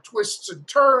 25 twists and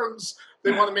turns.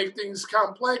 They want to make things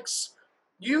complex.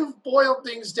 You've boiled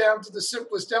things down to the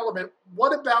simplest element.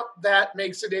 What about that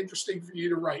makes it interesting for you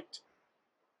to write?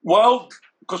 Well,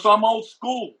 because I'm old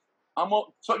school.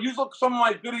 So you look at some of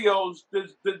my videos,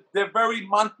 they're very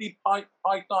Monty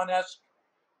Python-esque.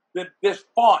 There's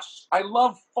farce. I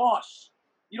love farce.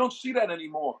 You don't see that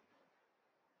anymore.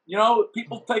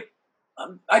 People take...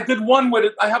 I did one with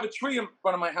it. I have a tree in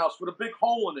front of my house with a big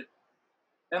hole in it.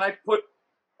 And I put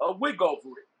a wig over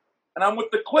it. And I'm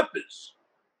with the Clippers.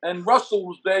 And Russell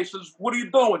was there. He says, "What are you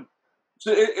doing?"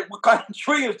 So what kind of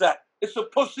tree is that? It's a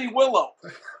pussy willow.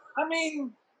 I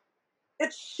mean,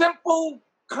 it's simple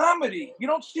comedy. You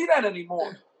don't see that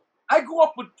anymore. I grew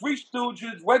up with Three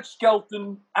Stooges, Red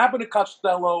Skelton, Abbott and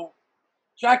Costello,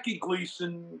 Jackie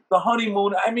Gleason, The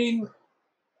Honeymoon. I mean,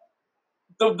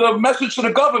 the message to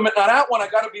the government. Now that one, I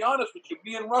got to be honest with you.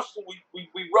 Me and Russell,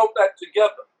 we wrote that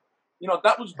together.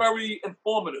 That was very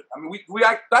informative. I mean,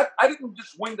 I didn't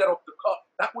just wing that off the cuff.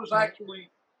 That was actually,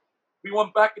 we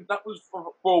went back and that was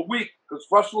for a week because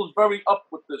Russell is very up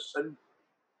with this, and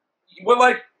we're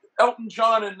like Elton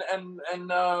John and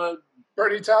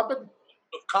Bernie Taupin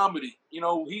of comedy.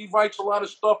 He writes a lot of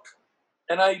stuff,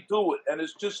 and I do it, and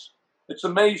it's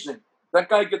amazing. That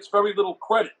guy gets very little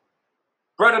credit.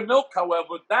 Bread and Milk,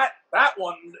 however, that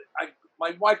one,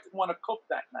 my wife didn't want to cook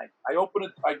that night. I opened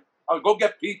it. I'll go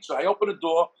get pizza. I opened the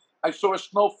door. I saw a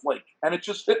snowflake, and it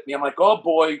just hit me. I'm like, oh,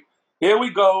 boy, here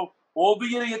we go. All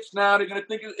the idiots now, they're going to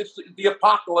think it's the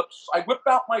apocalypse. I whip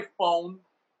out my phone.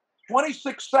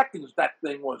 26 seconds that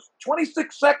thing was.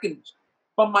 26 seconds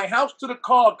from my house to the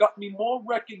car got me more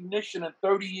recognition than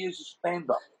 30 years of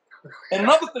stand-up. And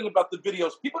another thing about the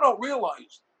videos, people don't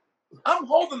realize, I'm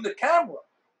holding the camera.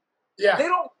 Yeah.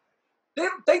 They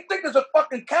think there's a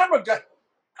fucking camera guy.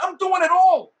 I'm doing it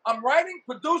all. I'm writing,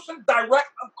 producing, direct.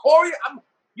 I'm Corey.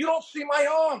 You don't see my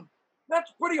arm.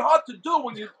 That's pretty hard to do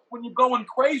when you're going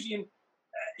crazy, and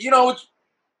it's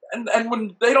and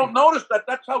when they don't notice that,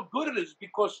 that's how good it is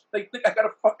because they think I got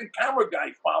a fucking camera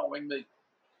guy following me.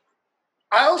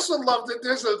 I also love that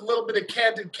there's a little bit of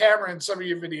candid camera in some of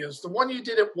your videos. The one you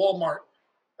did at Walmart,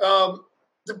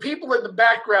 the people in the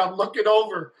background looking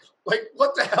over, like,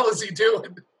 what the hell is he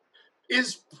doing,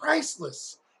 is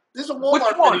priceless. There's a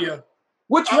Walmart video.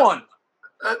 Which one?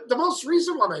 The most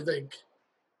recent one, I think.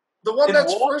 The one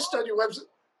that's first on your website.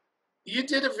 You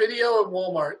did a video at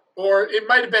Walmart, or it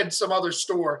might have been some other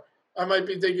store. I might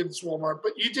be thinking it's Walmart.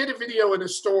 But you did a video in a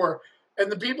store,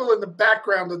 and the people in the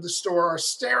background of the store are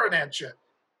staring at you.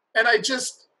 And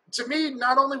to me,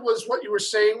 not only was what you were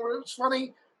saying was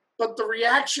funny, but the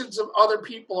reactions of other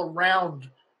people around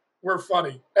were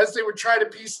funny as they were trying to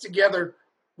piece together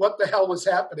what the hell was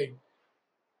happening.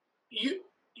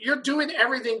 You're doing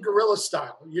everything guerrilla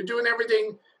style. You're doing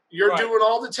everything. You're doing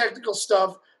all the technical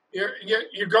stuff.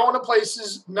 You're going to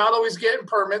places, not always getting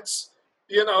permits,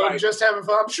 and just having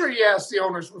fun. I'm sure you ask the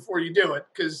owners before you do it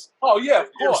because of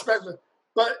course.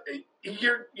 But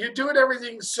you're doing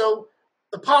everything. So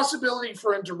the possibility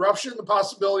for interruption, the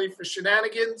possibility for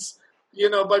shenanigans,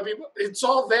 by people, it's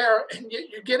all there, and yet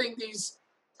you're getting these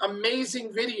amazing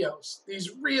videos,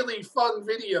 these really fun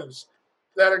videos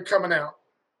that are coming out.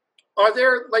 Are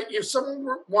there, like, if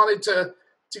someone wanted to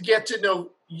get to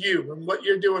know you and what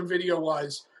you're doing video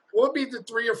wise, what would be the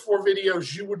 3 or 4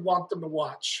 videos you would want them to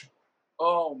watch?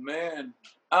 Oh man,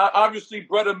 obviously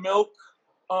bread and milk,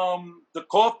 the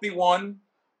coffee one,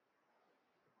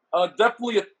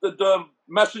 definitely the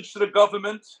message to the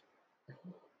government,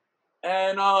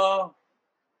 and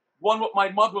one with my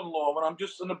mother-in-law when I'm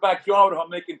just in the backyard, I'm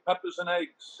making peppers and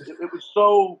eggs. It was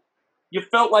so, you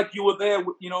felt like you were there,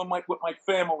 with, with my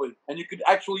family, and you could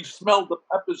actually smell the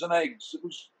peppers and eggs. It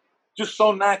was just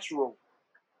so natural.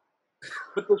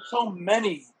 But there's so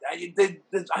many.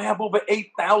 I have over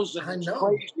 8,000. It's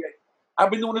crazy. I've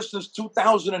been doing this since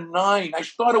 2009. I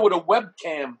started with a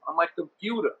webcam on my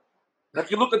computer. And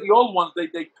if you look at the old ones, they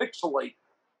pixelate.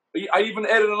 I even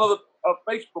added another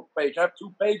Facebook page. I have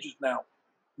 2 pages now.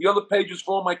 The other page is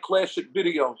for all my classic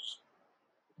videos.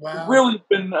 Wow. It's really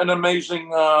been an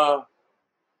amazing,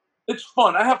 it's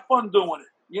fun. I have fun doing it,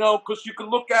 because you can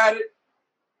look at it.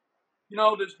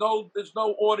 There's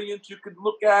no audience. You can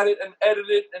look at it and edit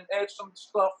it and add some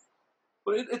stuff.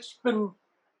 But it's been,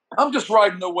 I'm just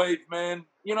riding the wave, man.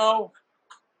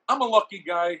 I'm a lucky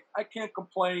guy. I can't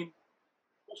complain.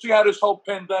 We'll see how this whole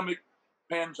pandemic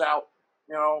pans out.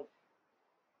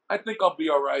 I think I'll be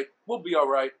all right. We'll be all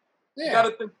right. Yeah. You got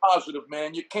to think positive,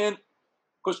 man. You can't,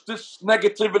 because this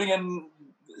negativity and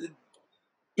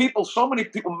so many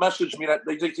people message me that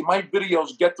they say my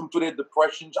videos get them to their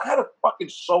depressions. I had a fucking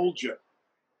soldier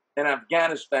in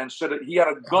Afghanistan said that he had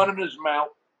a gun in his mouth,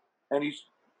 and he's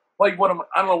played one of them.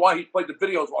 I don't know why he played the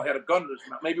videos while he had a gun in his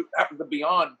mouth. Maybe it happened to be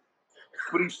on.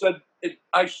 But he said,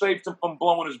 I saved him from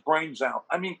blowing his brains out.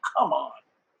 I mean, come on.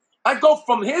 I go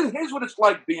from, here's what it's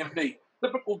like being me.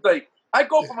 Typical day. I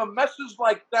go from a message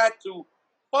like that to,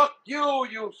 fuck you,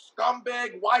 you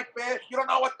scumbag, white ass. You don't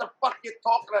know what the fuck you're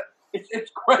talking about.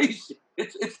 It's crazy.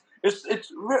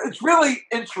 It's really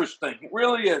interesting. It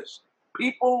really is.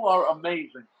 People are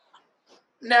amazing.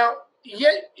 Now,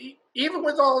 yet, even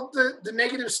with all the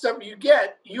negative stuff you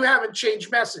get, you haven't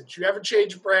changed message. You haven't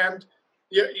changed brand.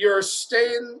 You're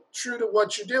staying true to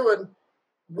what you're doing.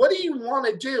 What do you want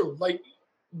to do? Like,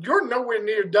 you're nowhere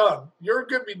near done. You're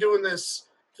going to be doing this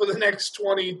for the next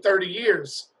 20, 30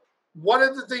 years. What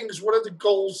are the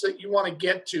goals that you want to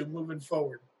get to moving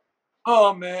forward?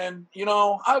 Oh, man.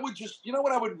 I would just,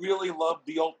 what I would really love,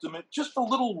 the ultimate, just a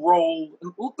little role.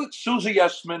 And look at Susie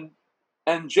Essman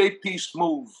and JP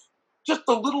Smoove. Just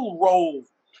a little role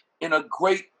in a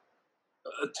great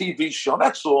TV show.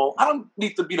 That's all. I don't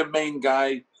need to be the main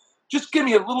guy. Just give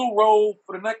me a little role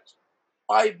for the next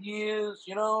 5 years,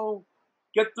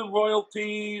 get the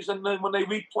royalties. And then when they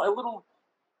replay a little,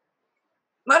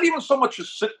 not even so much a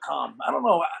sitcom. I don't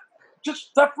know.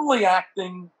 Just definitely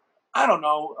acting. I don't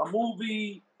know, a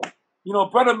movie,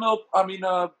 Bread and Milk. I mean,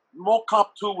 Mall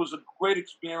Cop 2 was a great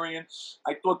experience.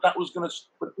 I thought that was going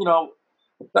to,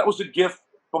 that was a gift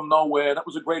from nowhere. That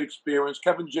was a great experience.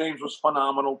 Kevin James was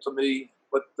phenomenal to me,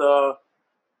 but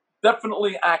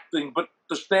definitely acting. But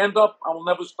the stand-up, I will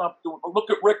never stop doing. Look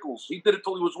at Rickles. He did it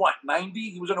till he was, 90?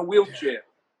 He was in a wheelchair.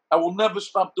 I will never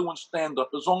stop doing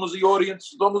stand-up as long as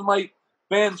my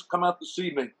fans come out to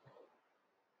see me.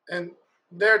 And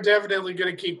they're definitely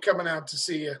going to keep coming out to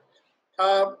see you.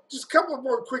 Just a couple of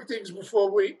more quick things before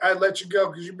I let you go,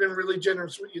 because you've been really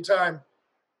generous with your time.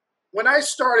 When I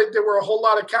started, there were a whole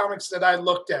lot of comics that I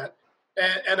looked at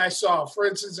and I saw. For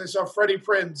instance, I saw Freddie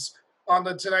Prinze on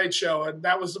The Tonight Show, and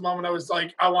that was the moment I was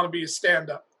like, I want to be a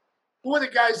stand-up. Who are the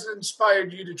guys that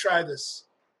inspired you to try this?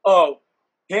 Oh,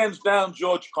 hands down,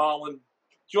 George Carlin.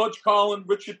 George Carlin,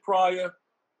 Richard Pryor,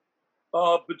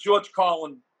 but George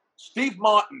Carlin. Steve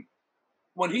Martin.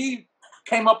 When he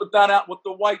came up with that out with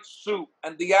the white suit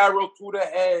and the arrow through the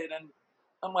head, and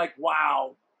I'm like,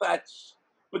 wow, but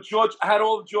I had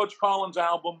all of George Carlin's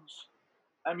albums.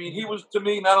 I mean, he was, to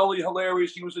me, not only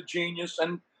hilarious, he was a genius.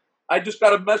 And I just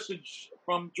got a message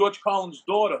from George Carlin's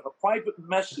daughter, a private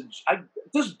message.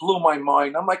 This blew my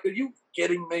mind. I'm like, are you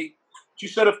kidding me? She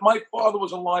said, if my father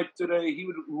was alive today, he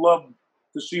would love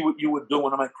to see what you were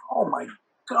doing. I'm like, oh my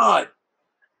God.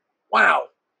 Wow.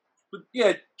 But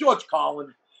yeah, George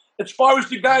Carlin. As far as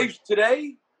the guys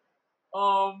today,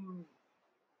 I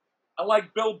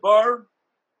like Bill Burr.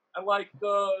 I like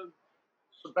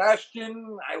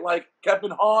Sebastian. I like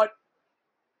Kevin Hart.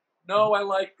 No, I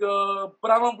like,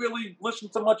 but I don't really listen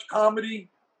to much comedy.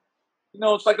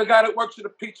 It's like a guy that works at a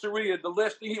pizzeria. The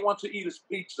last thing he wants to eat is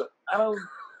pizza. I don't,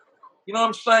 you know what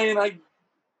I'm saying? I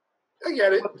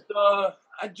get it. But,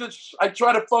 I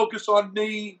try to focus on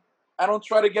me. I don't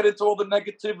try to get into all the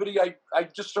negativity. I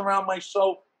just surround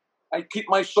myself I keep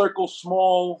my circle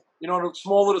small. You know, the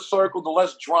smaller the circle, the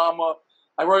less drama.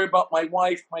 I worry about my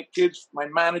wife, my kids, my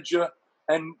manager,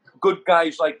 and good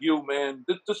guys like you, man.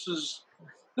 This is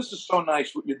so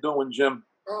nice what you're doing, Jim.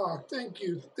 Oh, thank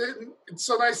you. It's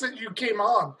so nice that you came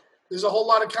on. There's a whole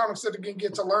lot of comics that can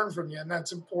get to learn from you, and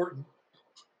that's important.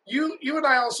 You and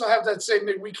I also have that same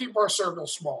thing. We keep our circle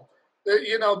small.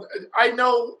 You know, I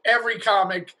know every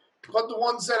comic, but the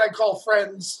ones that I call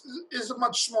friends is a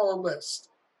much smaller list.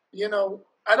 You know,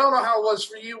 I don't know how it was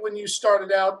for you when you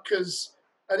started out, because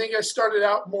I think I started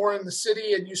out more in the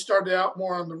city and you started out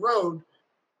more on the road.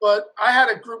 But I had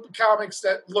a group of comics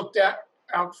that looked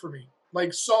out for me,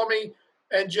 like saw me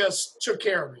and just took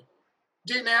care of me.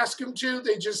 Didn't ask them to,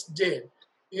 they just did.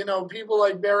 You know, people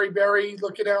like Barry Berry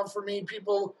looking out for me,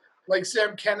 people like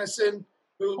Sam Kennison,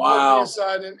 who pulled me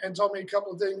aside and told me a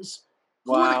couple of things.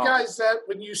 Who were the guys that,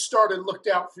 when you started, looked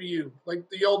out for you? Like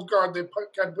the old guard that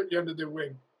kind of put you under their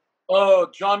wing?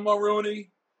 John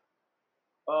Maroney.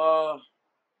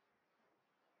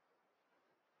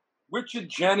 Richard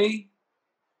Jenny.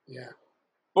 Yeah.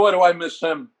 Boy, do I miss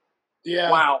him.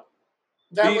 Yeah. Wow.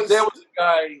 There was a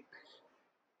guy,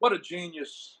 what a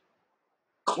genius.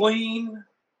 Clean.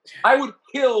 I would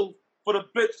kill for the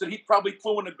bits that he probably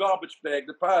threw in the garbage bag.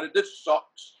 The part of this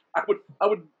sucks. I would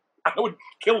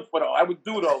kill for those. I would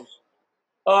do those.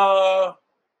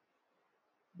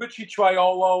 Richie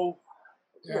Triolo.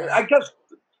 Yeah. I guess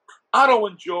Otto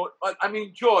and George. I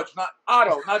mean George, not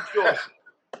Otto, not George.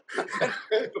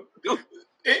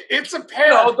 It's a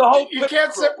pair. The whole you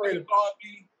can't separate them.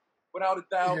 Without a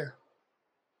doubt. Yeah.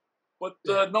 But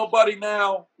nobody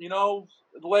now,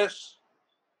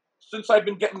 since I've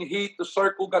been getting heat, the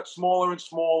circle got smaller and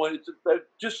smaller. It's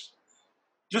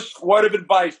just word of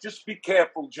advice. Just be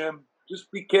careful, Jim.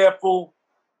 Just be careful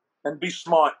and be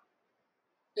smart.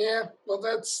 Yeah, well,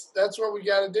 that's what we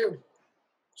got to do.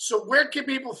 So where can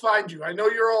people find you? I know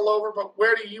you're all over, but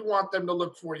where do you want them to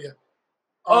look for you?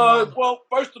 Well,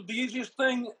 first of the easiest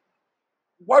thing,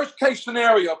 worst case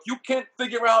scenario, if you can't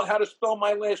figure out how to spell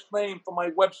my last name for my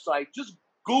website, just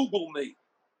Google me.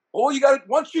 All you got,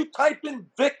 once you type in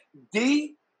Vic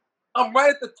D, I'm right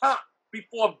at the top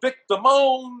before Vic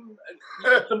Damone,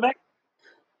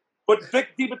 but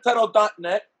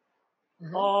VicDibitetto.net.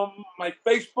 Mm-hmm. My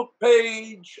Facebook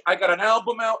page. I got an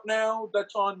album out now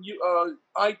that's on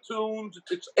iTunes.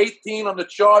 It's 18 on the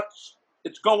charts.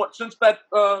 It's going since that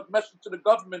message to the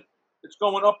government. It's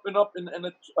going up and up, and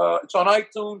it's on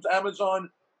iTunes, Amazon.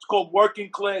 It's called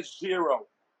Working Class Zero.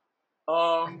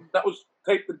 That was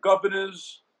taped the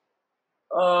governors.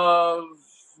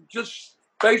 Just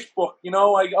Facebook.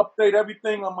 I update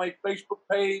everything on my Facebook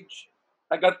page.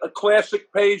 I got a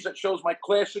classic page that shows my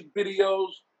classic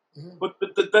videos. Mm-hmm. But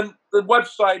then the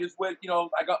website is where,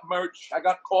 I got merch, I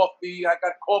got coffee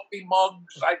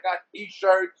mugs, I got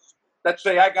T-shirts that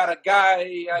say I got a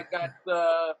guy, I got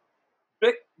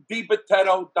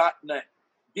VicDibitetto.net.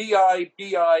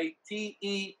 DIBITETTO,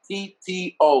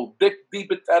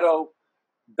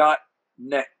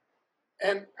 VicDibitetto.net.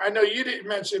 And I know you didn't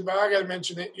mention it, but I got to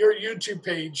mention it, your YouTube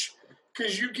page,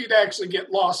 because you could actually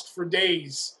get lost for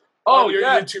days on your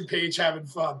YouTube page having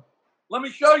fun. Let me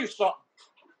show you something.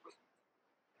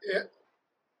 Yeah.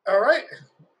 All right.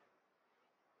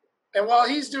 And while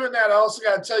he's doing that, I also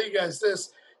got to tell you guys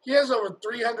this. He has over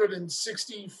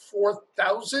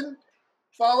 364,000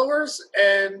 followers,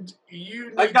 and you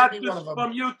need to be one of them. I got this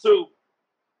from YouTube.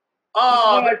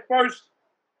 When I first,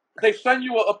 they send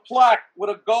you a plaque with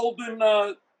a golden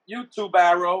YouTube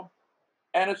arrow,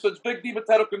 and it says, Vic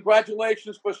Dibitetto,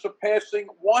 congratulations for surpassing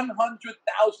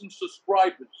 100,000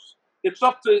 subscribers. It's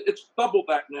double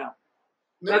that now.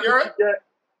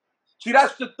 See,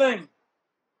 that's the thing.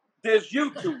 There's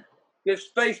YouTube, there's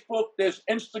Facebook, there's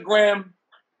Instagram,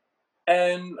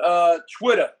 and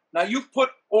Twitter. Now, you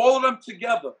put all of them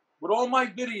together with all my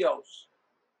videos.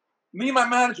 Me and my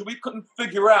manager, we couldn't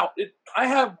figure out it. I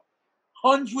have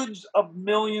hundreds of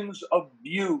millions of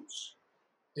views.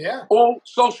 Yeah. All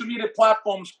social media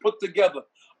platforms put together.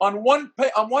 On one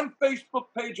Facebook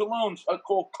page alone,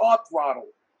 called Car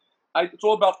Throttle. It's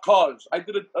all about cars. I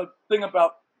did a thing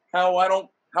about how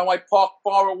I park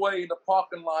far away in the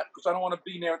parking lot because I don't want to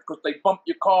be there because they bump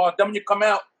your car. Then when you come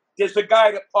out, there's a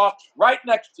guy that parks right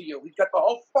next to you. He's got the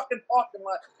whole fucking parking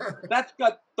lot. That's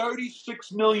got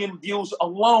 36 million views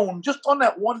alone just on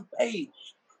that one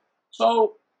page.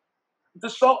 So,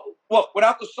 look,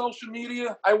 without the social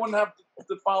media, I wouldn't have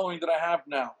the following that I have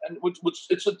now. And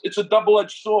it's a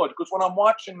double-edged sword because when I'm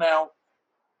watching now,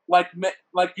 like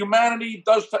humanity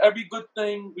does to every good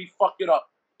thing, we fuck it up.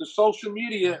 The social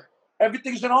media,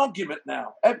 everything's an argument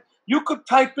now. You could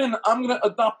type in, I'm going to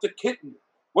adopt a kitten.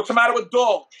 What's the matter with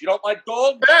dogs? You don't like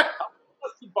dogs? I'm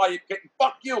busted by your kitten.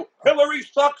 Fuck you. Hillary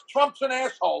sucks. Trump's an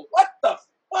asshole. What the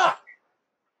fuck?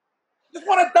 Just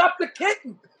want to adopt a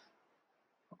kitten.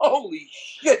 Holy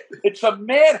shit. It's a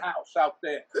madhouse out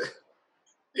there.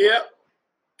 Yeah.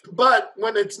 But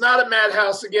when it's not a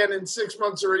madhouse again in 6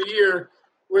 months or a year,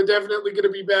 we're definitely going to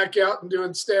be back out and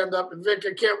doing stand-up. And Vic,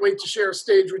 I can't wait to share a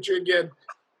stage with you again.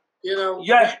 You know?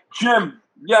 Yes, Jim.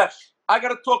 Yes. I got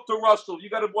to talk to Russell. You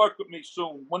got to work with me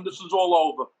soon when this is all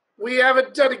over. We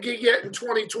haven't done a gig yet in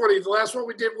 2020. The last one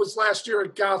we did was last year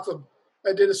at Gotham.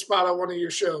 I did a spot on one of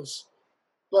your shows.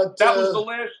 But that was the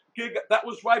last gig. That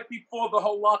was right before the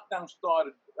whole lockdown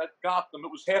started at Gotham.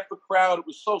 It was half the crowd. It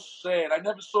was so sad. I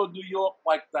never saw New York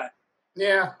like that.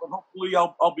 Yeah. But hopefully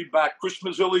I'll be back. Chris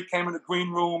Mazzilli came in the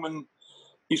green room and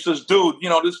he says, dude, you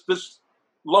know, this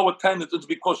low attendance is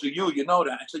because of you. You know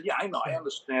that. I said, yeah, I know. I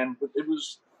understand. But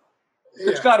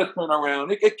it's got to turn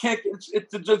around. It can't.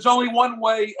 There's only one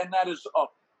way, and that is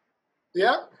up.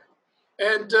 Yeah.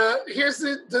 And here's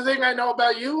the thing I know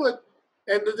about you,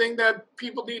 and the thing that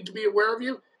people need to be aware of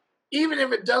you. Even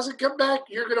if it doesn't come back,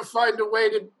 you're going to find a way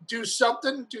to do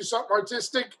something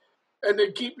artistic, and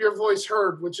then keep your voice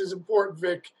heard, which is important,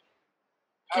 Vic.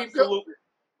 Absolutely.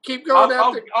 Keep going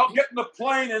out there. I'll get in the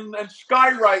plane and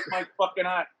skywrite my fucking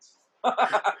act.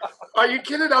 Are you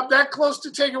kidding? I'm that close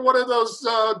to taking one of those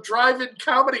drive-in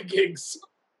comedy gigs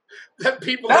that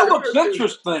people. That looks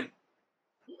interesting.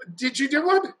 Did you do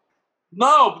one?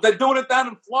 No, but they're doing it down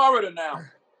in Florida now.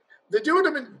 They're doing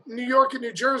them in New York and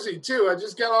New Jersey too. I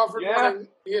just got offered one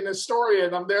in Astoria,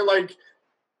 and I'm there like,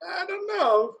 I don't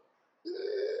know.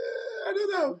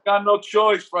 We got no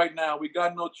choice right now. We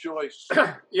got no choice.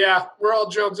 Yeah, we're all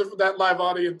jonesing for that live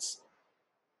audience,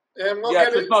 and we'll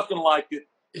get there's nothing like it.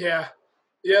 Yeah,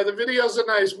 the videos are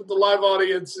nice, but the live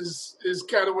audience is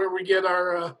kind of where we get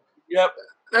our. Yep.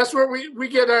 That's where we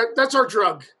get our. That's our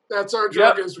drug. That's our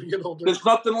drug as we get older. There's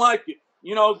nothing like it.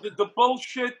 You know, the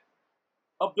bullshit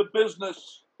of the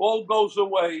business all goes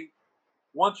away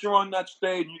once you're on that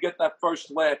stage and you get that first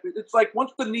laugh. It's like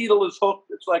once the needle is hooked,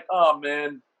 it's like, oh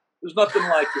man, there's nothing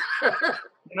like it.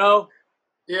 You know?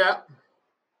 Yeah.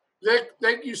 Vic,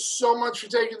 thank you so much for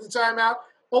taking the time out.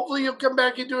 Hopefully you'll come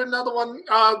back and do another one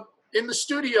in the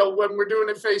studio when we're doing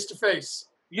it face-to-face.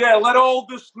 Yeah, let all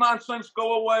this nonsense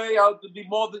go away. I'll be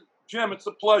more than Jim. It's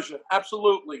a pleasure.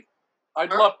 Absolutely.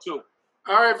 I'd love to.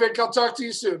 All right, Vic, I'll talk to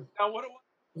you soon. Now,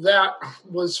 That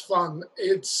was fun.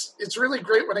 It's really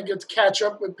great when I get to catch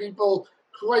up with people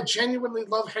who I genuinely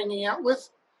love hanging out with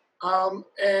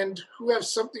and who have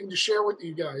something to share with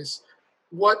you guys.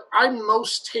 What I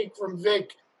most take from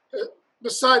Vic,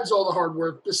 besides all the hard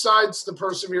work, besides the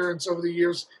perseverance over the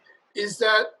years, is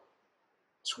that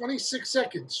 26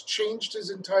 seconds changed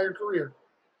his entire career.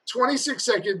 26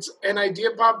 seconds, an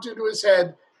idea popped into his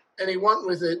head, and he went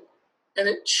with it, and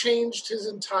it changed his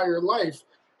entire life.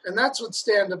 And that's what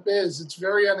stand-up is. It's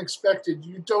very unexpected.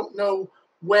 You don't know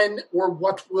when or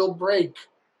what will break.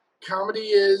 Comedy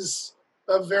is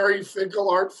a very fickle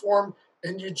art form,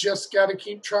 and you just got to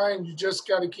keep trying. You just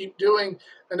got to keep doing.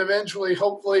 And eventually,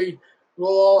 hopefully, we'll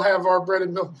all have our bread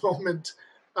and milk moment.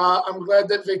 I'm glad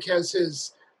that Vic has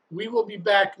his. We will be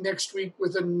back next week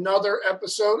with another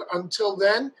episode. Until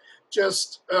then,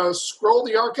 just scroll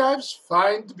the archives,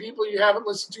 find the people you haven't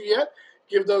listened to yet,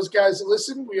 give those guys a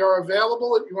listen. We are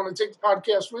available if you want to take the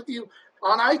podcast with you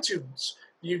on iTunes.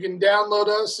 You can download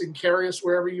us and carry us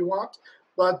wherever you want.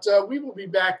 But we will be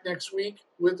back next week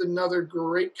with another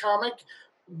great comic,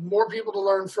 more people to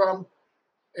learn from,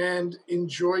 and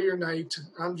enjoy your night.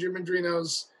 I'm Jim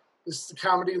Andrinos. This is the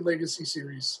Comedy Legacy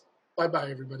Series. Bye-bye,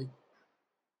 everybody.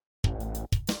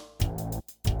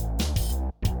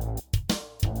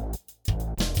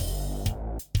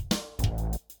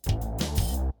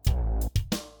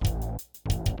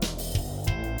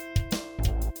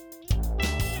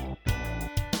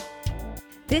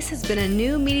 This has been a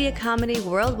New Media Comedy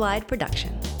Worldwide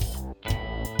production.